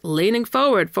sides, leaning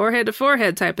forward, forehead to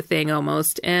forehead type of thing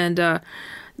almost, and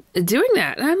doing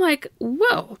that. And I'm like,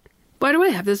 whoa. Why do I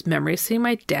have this memory of seeing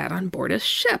my dad on board a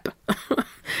ship?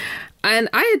 And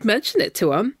I had mentioned it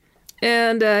to him,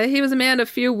 and he was a man of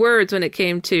few words when it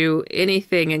came to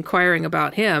anything inquiring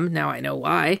about him. Now I know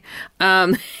why.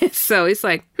 So he's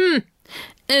like,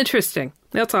 interesting.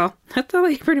 That's all. That's all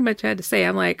he pretty much had to say.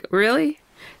 I'm like, really?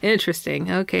 Interesting.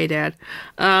 Okay, Dad.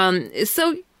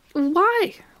 So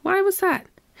why? Why was that?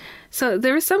 So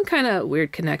there was some kind of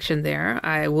weird connection there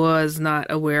I was not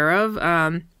aware of.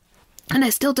 And I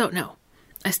still don't know.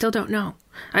 I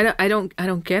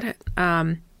don't get it.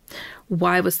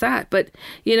 Why was that? But,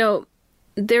 you know,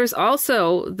 there's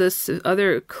also this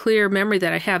other clear memory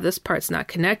that I have. This part's not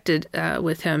connected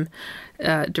with him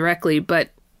directly,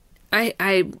 but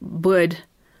I would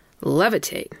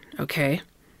levitate, okay?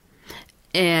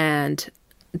 And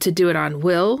to do it on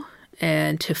will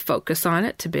and to focus on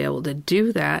it, to be able to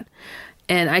do that.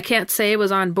 And I can't say it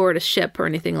was on board a ship or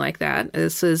anything like that.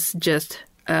 This is just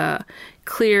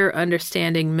clear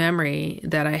understanding memory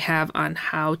that I have on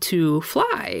how to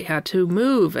fly, how to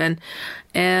move, and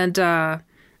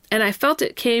I felt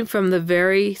it came from the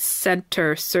very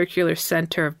circular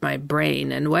center of my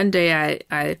brain. And one day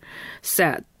I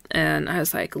sat and I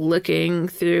was like looking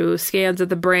through scans of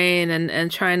the brain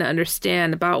and trying to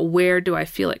understand about where do I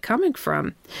feel it coming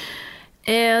from.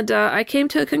 And I came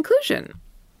to a conclusion: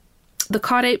 the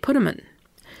caudate putamen.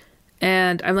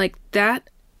 And I'm like, that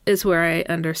is where I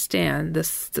understand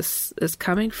this is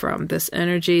coming from, this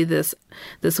energy, this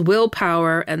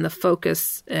willpower and the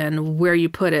focus and where you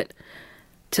put it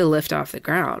to lift off the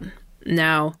ground.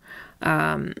 Now,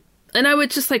 and I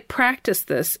would just like practice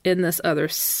this in this other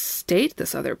state,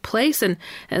 this other place. And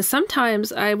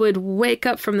sometimes I would wake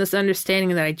up from this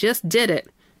understanding that I just did it.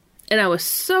 And I was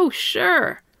so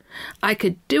sure I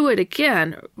could do it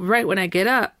again right when I get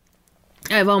up.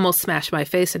 I've almost smashed my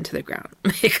face into the ground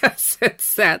because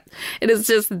it is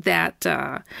just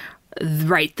that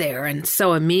right there and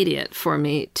so immediate for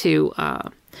me to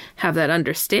have that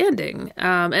understanding.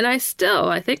 And I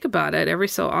think about it every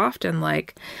so often,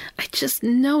 like, I just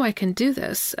know I can do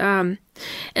this. And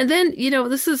then, you know,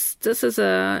 this is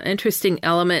a interesting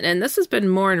element, and this has been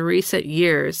more in recent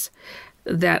years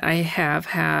that I have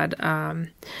had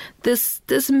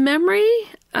this memory.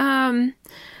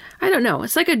 I don't know.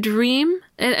 It's like a dream.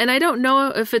 And I don't know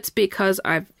if it's because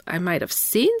I might have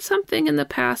seen something in the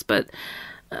past, but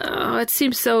it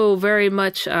seems so very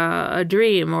much a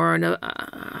dream, or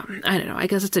I don't know, I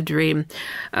guess it's a dream.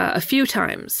 A few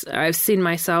times I've seen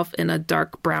myself in a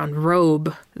dark brown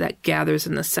robe that gathers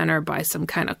in the center by some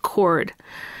kind of cord,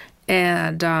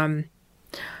 and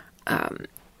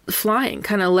flying,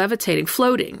 kind of levitating,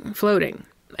 floating,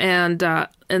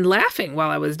 and laughing while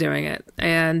I was doing it,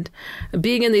 and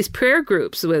being in these prayer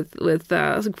groups with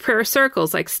prayer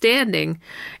circles, like standing,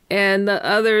 and the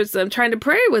others, I'm trying to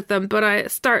pray with them, but I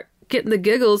start getting the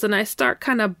giggles, and I start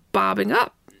kind of bobbing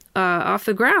up off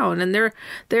the ground, and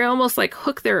they're almost like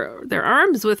hook their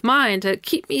arms with mine to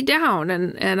keep me down,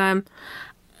 and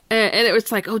it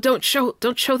was like, oh, don't show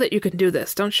that you can do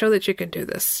this, don't show that you can do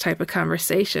this type of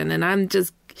conversation, and I'm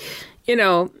just,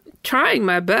 trying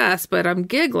my best, but I'm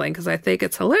giggling because I think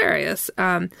it's hilarious.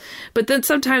 But then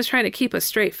sometimes trying to keep a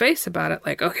straight face about it,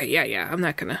 like, okay, yeah, I'm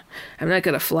not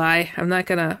gonna fly, I'm not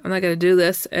gonna do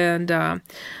this, and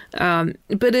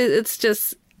but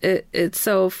it's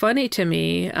so funny to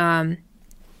me.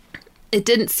 It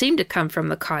didn't seem to come from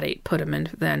the caudate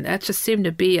putamen then. That just seemed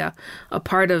to be a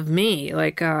part of me.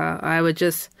 Like I would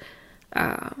just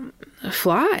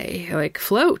fly, like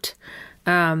float.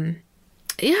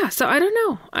 Yeah, so I don't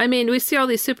know. I mean, we see all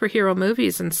these superhero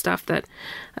movies and stuff that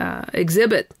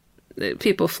exhibit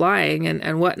people flying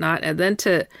and whatnot, and then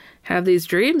to have these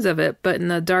dreams of it, but in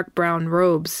the dark brown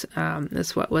robes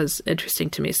is what was interesting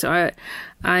to me. So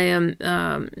I am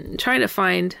trying to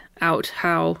find out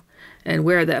how and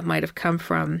where that might have come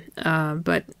from.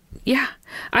 But yeah,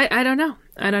 I don't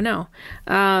know.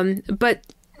 But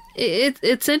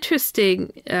it's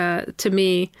interesting to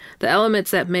me, the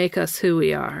elements that make us who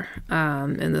we are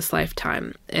in this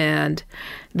lifetime. And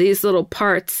these little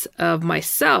parts of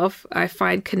myself, I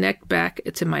find connect back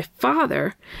to my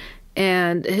father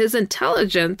and his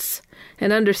intelligence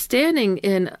and understanding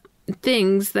in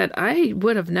things that I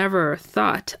would have never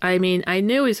thought. I mean, I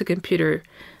knew he's a computer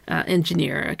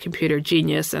engineer, a computer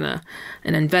genius, and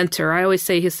an inventor. I always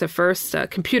say he's the first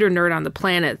computer nerd on the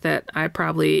planet that I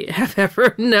probably have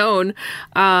ever known.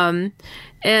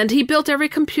 And he built every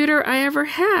computer I ever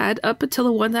had up until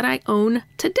the one that I own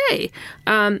today.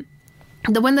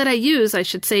 The one that I use, I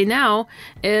should say now,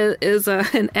 is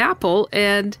an Apple,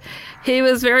 and he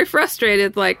was very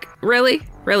frustrated, like, really?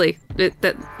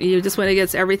 That you just went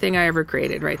against everything I ever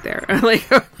created right there. Like,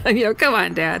 come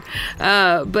on, Dad.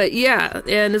 But yeah,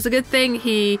 and it's a good thing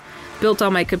he built all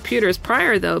my computers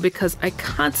prior, though, because I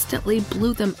constantly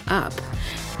blew them up.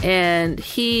 And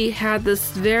he had this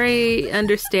very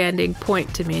understanding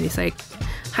point to me, and he's like,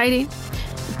 Heidi,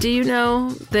 do you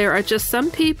know there are just some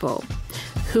people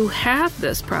who have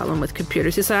this problem with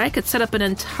computers? He said, I could set up an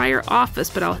entire office,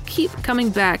 but I'll keep coming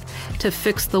back to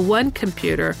fix the one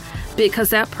computer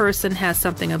because that person has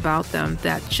something about them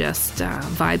that just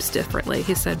vibes differently.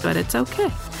 He said, but it's okay.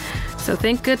 So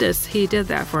thank goodness he did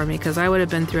that for me, because I would have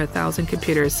been through 1,000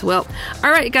 computers. Well,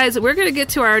 all right, guys, we're going to get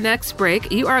to our next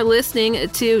break. You are listening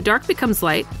to Dark Becomes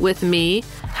Light with me,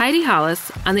 Heidi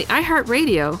Hollis, on the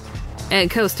iHeartRadio and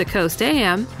Coast to Coast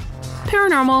AM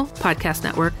Paranormal Podcast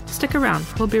Network. Stick around.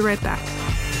 We'll be right back.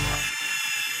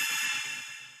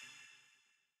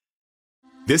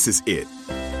 This is it.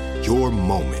 Your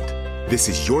moment. This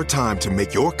is your time to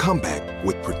make your comeback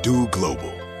with Purdue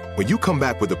Global. When you come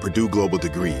back with a Purdue Global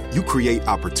degree, you create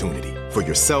opportunity for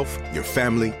yourself, your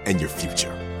family, and your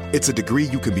future. It's a degree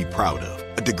you can be proud of,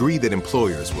 a degree that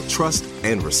employers will trust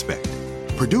and respect.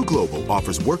 Purdue Global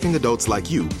offers working adults like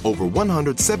you over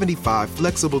 175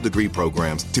 flexible degree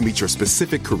programs to meet your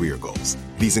specific career goals.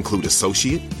 These include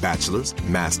associate, bachelor's,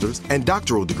 master's, and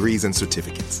doctoral degrees and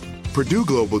certificates. Purdue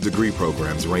Global degree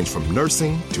programs range from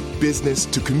nursing to business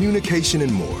to communication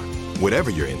and more. Whatever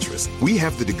your interest, we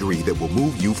have the degree that will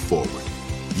move you forward.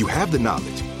 You have the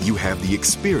knowledge, you have the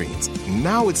experience.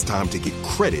 Now it's time to get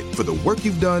credit for the work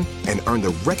you've done and earn the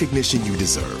recognition you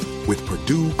deserve with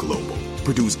Purdue Global,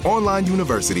 Purdue's online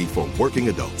university for working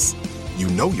adults. You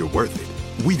know you're worth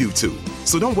it. We do too.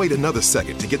 So don't wait another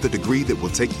second to get the degree that will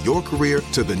take your career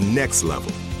to the next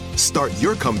level. Start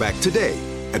your comeback today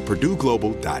at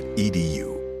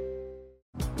purdueglobal.edu.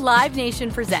 Live Nation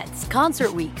presents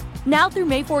Concert Week. Now through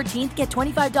May 14th, get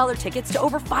 $25 tickets to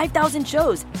over 5,000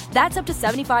 shows. That's up to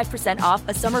 75% off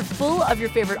a summer full of your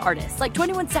favorite artists like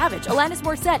 21 Savage, Alanis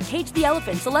Morissette, Cage the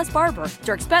Elephant, Celeste Barber,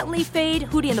 Dierks Bentley, Fade,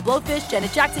 Hootie and the Blowfish,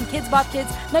 Janet Jackson, Kidz Bop Kids,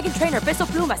 Meghan Trainor, Peso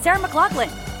Pluma, Sarah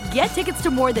McLachlan. Get tickets to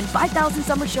more than 5,000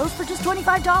 summer shows for just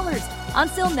 $25.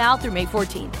 Until now through May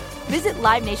 14th. Visit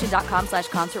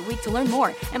LiveNation.com/Concert Week to learn more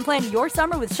and plan your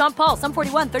summer with Sean Paul, Sum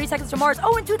 41, 30 Seconds to Mars,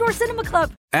 and Two Door Cinema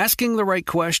Club. Asking the right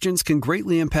questions can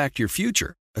greatly impact your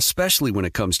future, especially when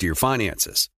it comes to your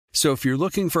finances. So if you're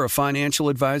looking for a financial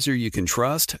advisor you can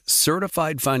trust,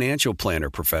 certified financial planner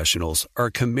professionals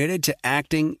are committed to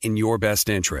acting in your best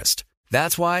interest.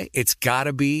 That's why it's got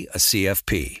to be a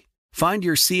CFP. Find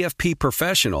your CFP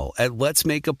professional at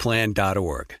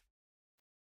letsmakeaplan.org.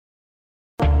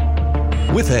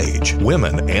 With age,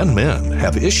 women and men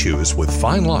have issues with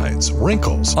fine lines,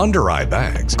 wrinkles, under-eye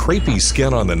bags, crepey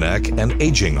skin on the neck, and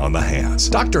aging on the hands.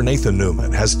 Dr. Nathan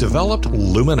Newman has developed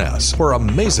Lumin-S for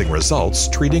amazing results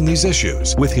treating these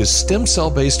issues with his stem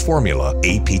cell-based formula,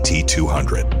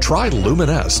 APT200. Try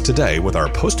Lumin-S today with our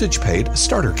postage-paid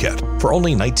starter kit for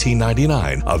only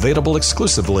 $19.99, available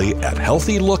exclusively at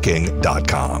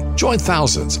healthylooking.com. Join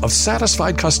thousands of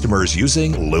satisfied customers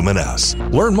using Lumin-S.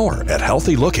 Learn more at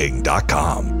healthylooking.com.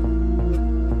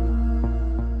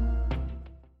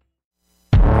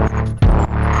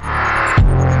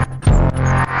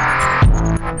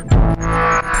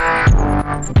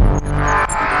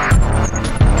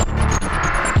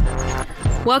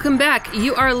 Welcome back.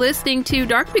 You are listening to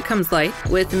Dark Becomes Light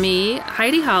with me,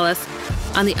 Heidi Hollis,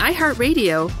 on the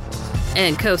iHeartRadio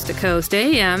and Coast to Coast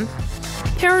AM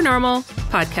Paranormal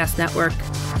Podcast Network.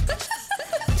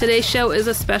 Today's show is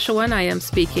a special one. I am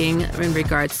speaking in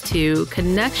regards to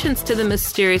connections to the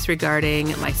mysterious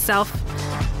regarding myself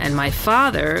and my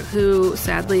father, who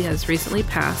sadly has recently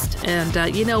passed. And,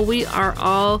 we are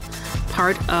all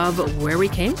part of where we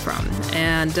came from.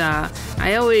 And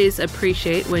I always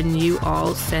appreciate when you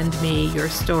all send me your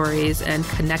stories and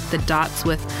connect the dots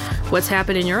with what's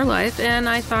happened in your life. And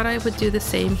I thought I would do the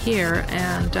same here.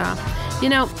 And,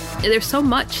 there's so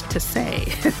much to say.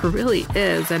 It really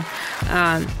is. And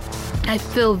I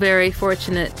feel very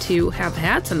fortunate to have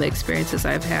had some of the experiences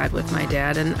I've had with my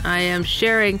dad. And I am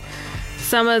sharing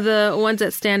some of the ones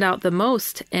that stand out the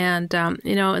most. And,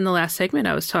 in the last segment,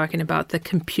 I was talking about the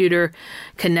computer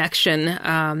connection.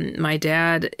 My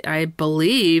dad, I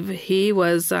believe he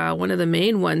was one of the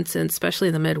main ones, and especially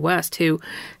in the Midwest, who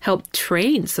helped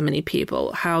train so many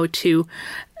people how to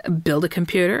build a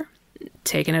computer,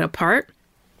 taking it apart,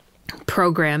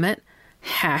 program it,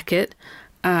 hack it,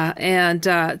 and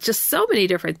just so many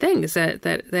different things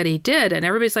that he did. And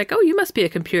everybody's like, oh, you must be a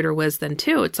computer whiz then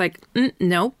too. It's like,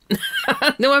 no,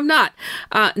 no, I'm not.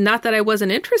 Not that I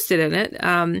wasn't interested in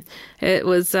it. It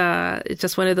was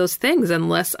just one of those things.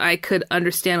 Unless I could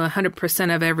understand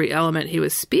 100% of every element he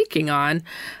was speaking on,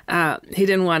 he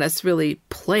didn't want us really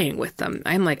playing with them.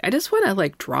 I'm like, I just want to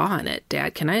draw on it,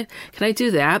 Dad. Can I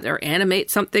do that or animate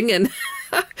something? And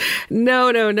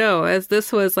No, as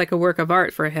this was like a work of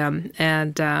art for him,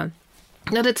 and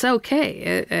but it's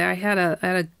okay. I had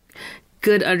a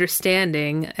good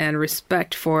understanding and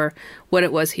respect for what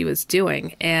it was he was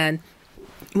doing. And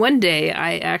one day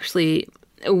I actually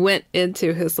went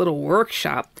into his little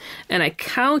workshop and I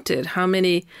counted how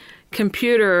many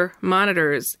computer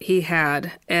monitors he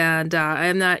had, and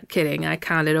I'm not kidding, I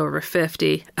counted over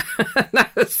 50. And I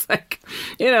was like,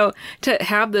 to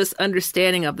have this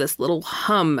understanding of this little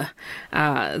hum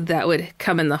that would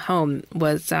come in the home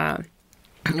was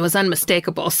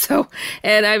unmistakable. So,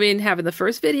 and I mean, having the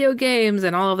first video games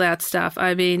and all of that stuff,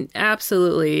 I mean,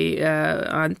 absolutely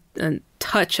on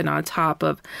touch and on top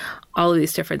of all of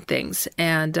these different things.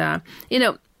 And,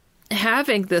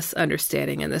 having this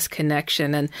understanding and this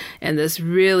connection and this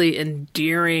really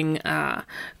endearing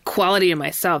quality in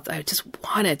myself, I just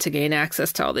wanted to gain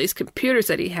access to all these computers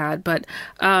that he had, but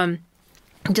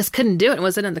just couldn't do it. It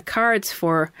wasn't in the cards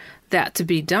for that to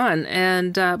be done.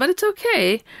 And but it's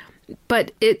okay.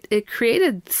 But it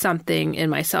created something in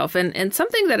myself and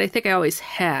something that I think I always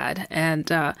had. And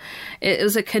it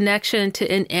was a connection to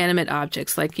inanimate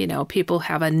objects. Like, people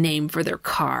have a name for their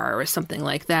car or something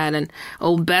like that. And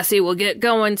old Bessie will get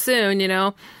going soon,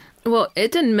 Well,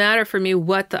 it didn't matter for me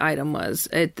what the item was.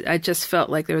 I just felt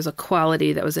like there was a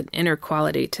quality that was an inner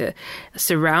quality to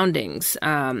surroundings.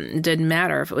 It didn't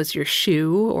matter if it was your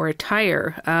shoe or a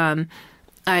tire.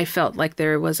 I felt like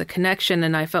there was a connection,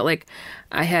 and I felt like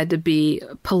I had to be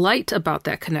polite about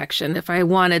that connection if I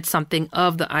wanted something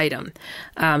of the item.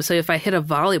 So if I hit a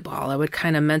volleyball, I would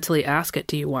kind of mentally ask it,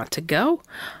 do you want to go?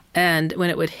 And when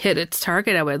it would hit its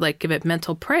target, I would give it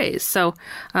mental praise. So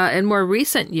in more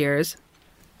recent years,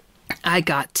 I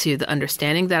got to the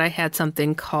understanding that I had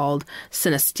something called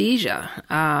synesthesia,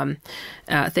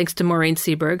 thanks to Maureen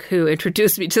Seberg, who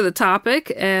introduced me to the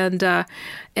topic. And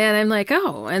I'm like,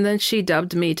 oh, and then she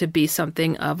dubbed me to be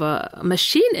something of a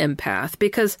machine empath,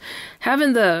 because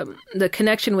having the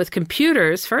connection with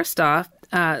computers, first off,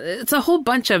 it's a whole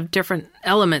bunch of different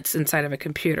elements inside of a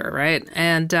computer, right?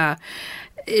 And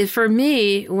For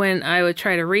me, when I would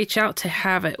try to reach out to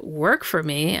have it work for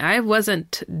me, I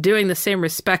wasn't doing the same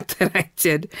respect that I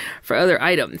did for other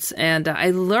items. And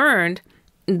I learned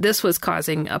this was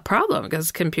causing a problem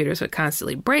because computers would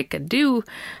constantly break and do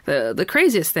the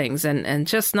craziest things and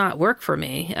just not work for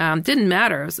me. Didn't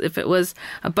matter if it was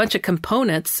a bunch of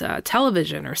components,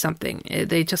 television or something.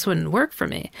 They just wouldn't work for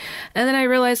me. And then I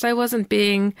realized I wasn't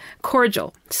being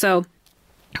cordial. So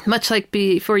much like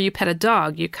before you pet a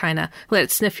dog, you kind of let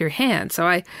it sniff your hand. So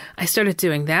I started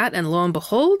doing that, and lo and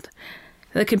behold,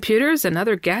 the computers and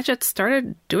other gadgets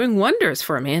started doing wonders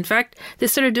for me. In fact, they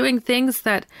started doing things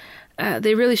that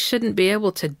they really shouldn't be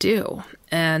able to do.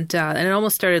 And it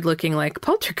almost started looking like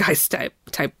poltergeist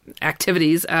type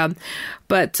activities.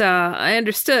 But I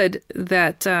understood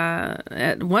that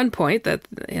at one point that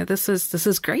this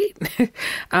is great.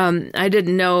 I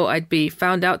didn't know I'd be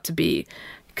found out to be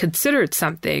considered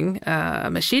something, a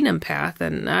machine empath.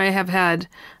 And I had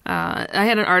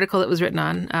an article that was written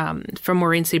on from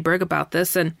Maureen Seberg about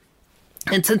this. And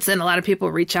since then, a lot of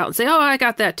people reach out and say, oh, I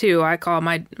got that too. I call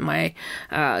my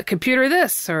computer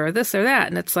this or that.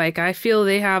 And it's like, I feel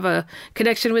they have a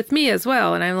connection with me as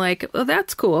well. And I'm like, well,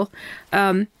 that's cool.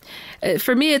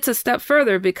 For me, it's a step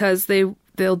further because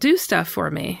they'll do stuff for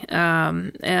me.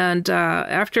 And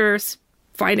after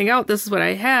finding out this is what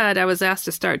I had, I was asked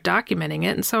to start documenting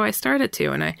it. And so I started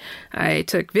to, and I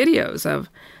took videos of,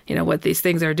 what these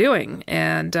things are doing.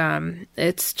 And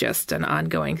it's just an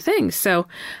ongoing thing. So,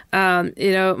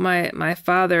 my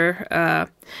father,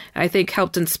 I think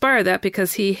helped inspire that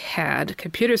because he had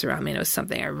computers around me. And it was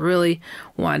something I really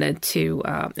wanted to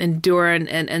endure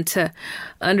and to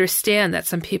understand that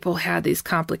some people had these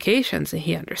complications, and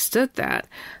he understood that.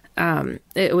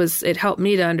 It helped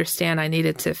me to understand I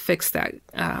needed to fix that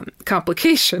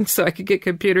complication so I could get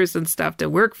computers and stuff to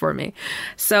work for me.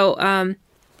 So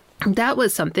that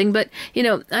was something. But,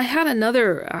 I had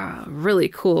another really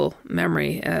cool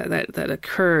memory that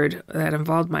occurred that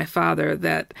involved my father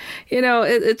that,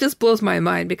 it just blows my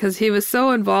mind because he was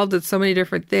so involved in so many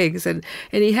different things and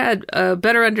he had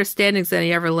better understandings than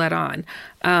he ever let on.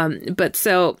 But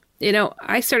so,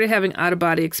 I started having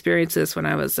out-of-body experiences when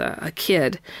I was a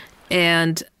kid.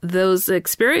 And those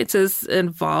experiences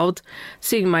involved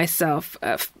seeing myself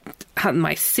on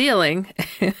my ceiling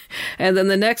and then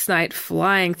the next night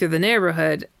flying through the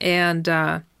neighborhood. And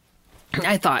I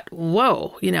thought,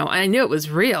 whoa, I knew it was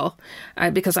real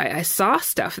because I saw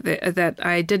stuff that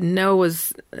I didn't know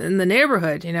was in the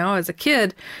neighborhood, as a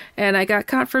kid. And I got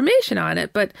confirmation on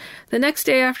it. But the next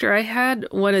day after I had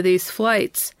one of these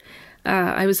flights,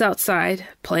 I was outside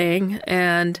playing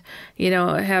and,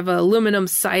 I have an aluminum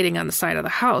siding on the side of the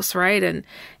house, right?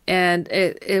 And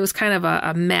it was kind of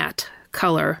a matte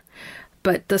color,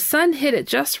 but the sun hit it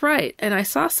just right. And I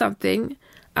saw something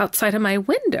outside of my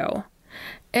window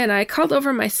and I called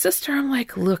over my sister. I'm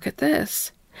like, look at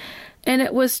this. And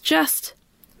it was just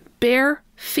bare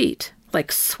feet,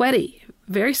 like sweaty,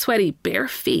 very sweaty, bare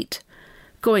feet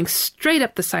going straight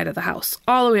up the side of the house,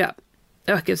 all the way up.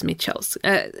 Oh, it gives me chills.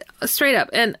 Straight up.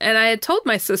 And I had told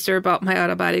my sister about my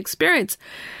out-of-body experience.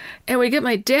 And we get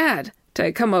my dad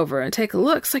to come over and take a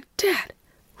look. It's like, Dad,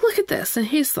 look at this. And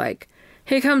he's like,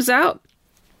 he comes out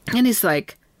and he's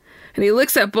like, and he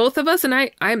looks at both of us and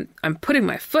I'm putting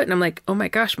my foot and I'm like, oh my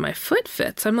gosh, my foot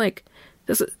fits. I'm like,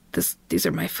 these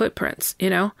are my footprints,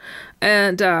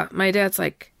 And my dad's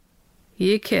like,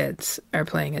 you kids are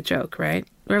playing a joke, right?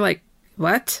 We're like,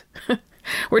 what?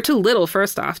 We're too little,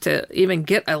 first off, to even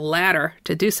get a ladder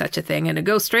to do such a thing and to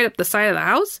go straight up the side of the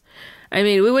house. I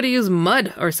mean, we would have used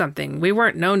mud or something. We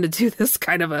weren't known to do this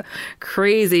kind of a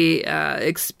crazy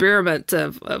experiment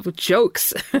of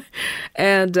jokes.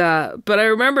 And but I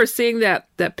remember seeing that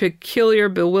peculiar,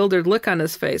 bewildered look on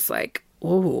his face, like,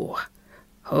 oh,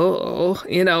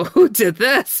 who did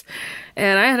this?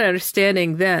 And I had an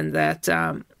understanding then that,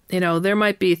 there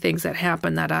might be things that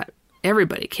happen that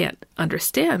everybody can't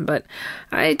understand, but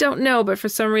I don't know. But for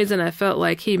some reason, I felt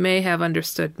like he may have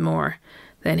understood more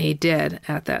than he did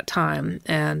at that time.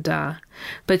 And,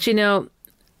 but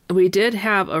we did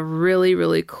have a really,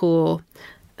 really cool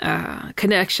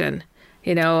connection.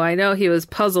 I know he was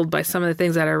puzzled by some of the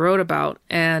things that I wrote about.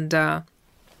 And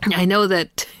I know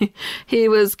that he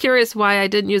was curious why I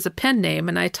didn't use a pen name.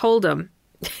 And I told him,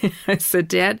 I said,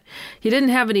 Dad, you didn't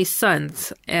have any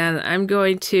sons, and I'm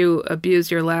going to abuse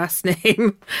your last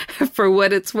name for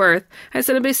what it's worth. I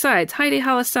said, and besides, Heidi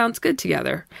Hollis sounds good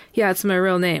together. Yeah, it's my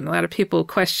real name. A lot of people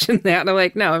question that. I'm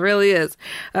like, no, it really is.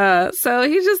 So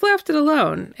he just left it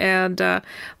alone. And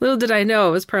little did I know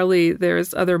it was probably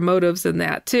there's other motives in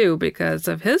that too because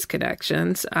of his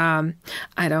connections.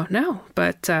 I don't know,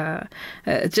 but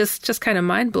just kind of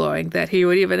mind-blowing that he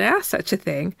would even ask such a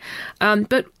thing.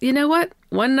 But you know what?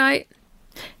 One night,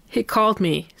 he called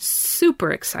me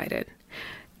super excited.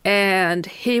 And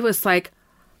he was like,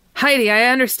 Heidi, I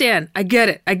understand. I get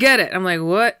it. I'm like,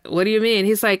 what? What do you mean?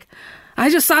 He's like, I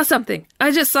just saw something.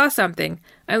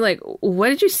 I'm like, what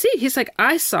did you see? He's like,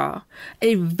 I saw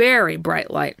a very bright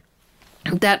light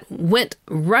that went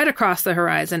right across the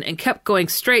horizon and kept going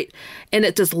straight. And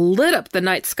it just lit up the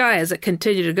night sky as it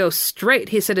continued to go straight.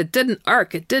 He said it didn't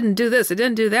arc. It didn't do this. It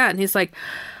didn't do that. And he's like,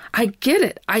 I get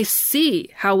it. I see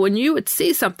how when you would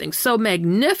see something so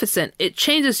magnificent, it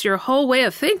changes your whole way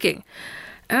of thinking.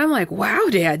 And I'm like, wow,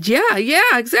 Dad.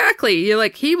 Yeah, exactly. You're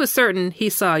like, he was certain he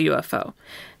saw a UFO.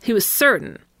 He was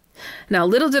certain. Now,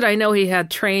 little did I know he had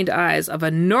trained eyes of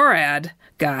a NORAD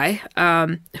guy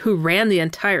who ran the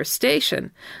entire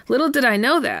station. Little did I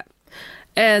know that.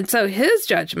 And so his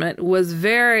judgment was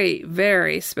very,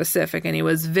 very specific, and he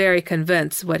was very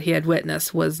convinced what he had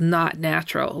witnessed was not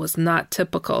natural, was not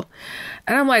typical.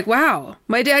 And I'm like, wow,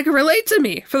 my dad can relate to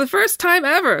me for the first time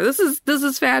ever. This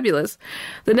is fabulous.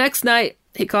 The next night,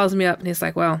 he calls me up, and he's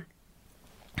like, well,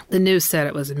 the news said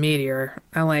it was a meteor.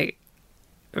 I'm like,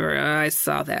 I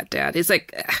saw that, Dad. He said,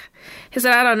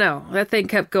 I don't know. That thing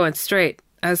kept going straight.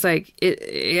 I was like,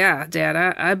 yeah, Dad,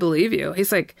 I believe you.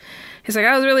 He's like,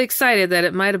 I was really excited that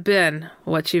it might have been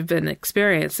what you've been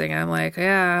experiencing. I'm like,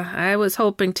 yeah, I was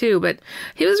hoping too, but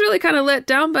he was really kind of let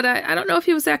down, but I don't know if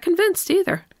he was that convinced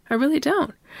either. I really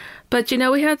don't. But,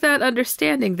 we had that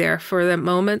understanding there for the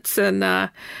moments, and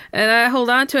I hold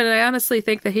on to it, and I honestly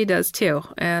think that he does too.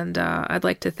 And I'd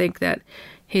like to think that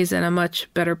he's in a much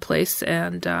better place,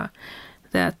 and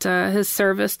that his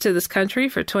service to this country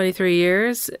for 23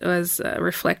 years was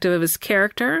reflective of his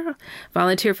character,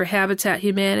 volunteered for Habitat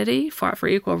Humanity, fought for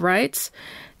equal rights,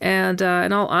 and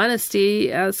in all honesty,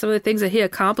 some of the things that he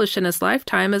accomplished in his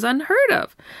lifetime is unheard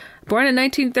of. Born in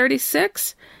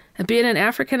 1936, and being an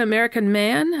African-American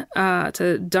man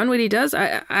to done what he does,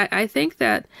 I think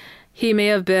that he may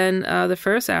have been the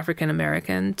first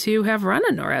African-American to have run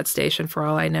a NORAD station, for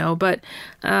all I know. But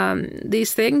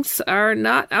these things are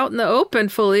not out in the open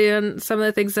fully, and some of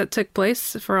the things that took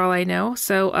place, for all I know.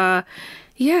 So,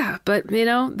 yeah, but,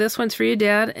 this one's for you,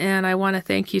 Dad, and I want to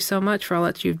thank you so much for all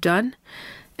that you've done.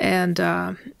 And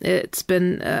it's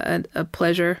been a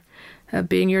pleasure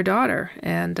being your daughter,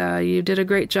 and you did a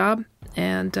great job,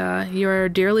 and you are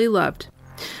dearly loved.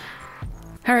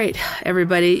 All right,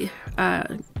 everybody.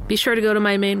 Be sure to go to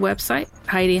my main website,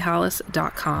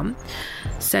 HeidiHollis.com.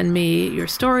 Send me your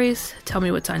stories. Tell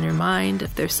me what's on your mind.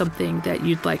 If there's something that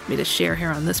you'd like me to share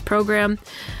here on this program,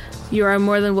 you are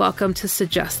more than welcome to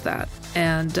suggest that.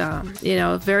 And,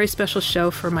 a very special show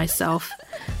for myself.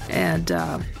 And,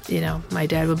 my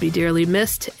dad will be dearly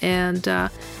missed. And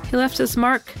he left his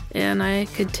mark, and I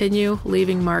continue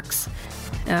leaving marks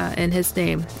in his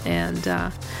name. And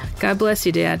God bless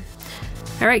you, Dad.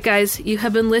 All right, guys, you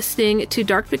have been listening to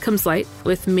Dark Becomes Light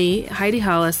with me, Heidi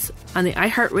Hollis, on the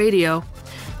iHeartRadio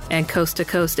and Coast to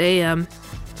Coast AM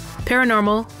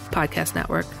Paranormal Podcast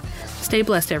Network. Stay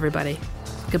blessed, everybody.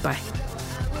 Goodbye.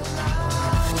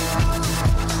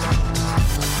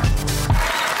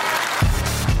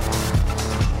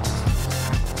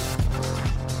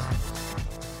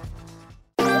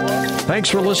 Thanks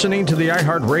for listening to the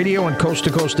iHeartRadio and Coast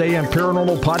to Coast AM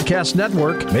Paranormal Podcast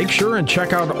Network. Make sure and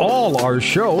check out all our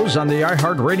shows on the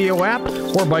iHeartRadio app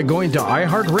or by going to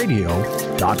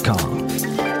iHeartRadio.com.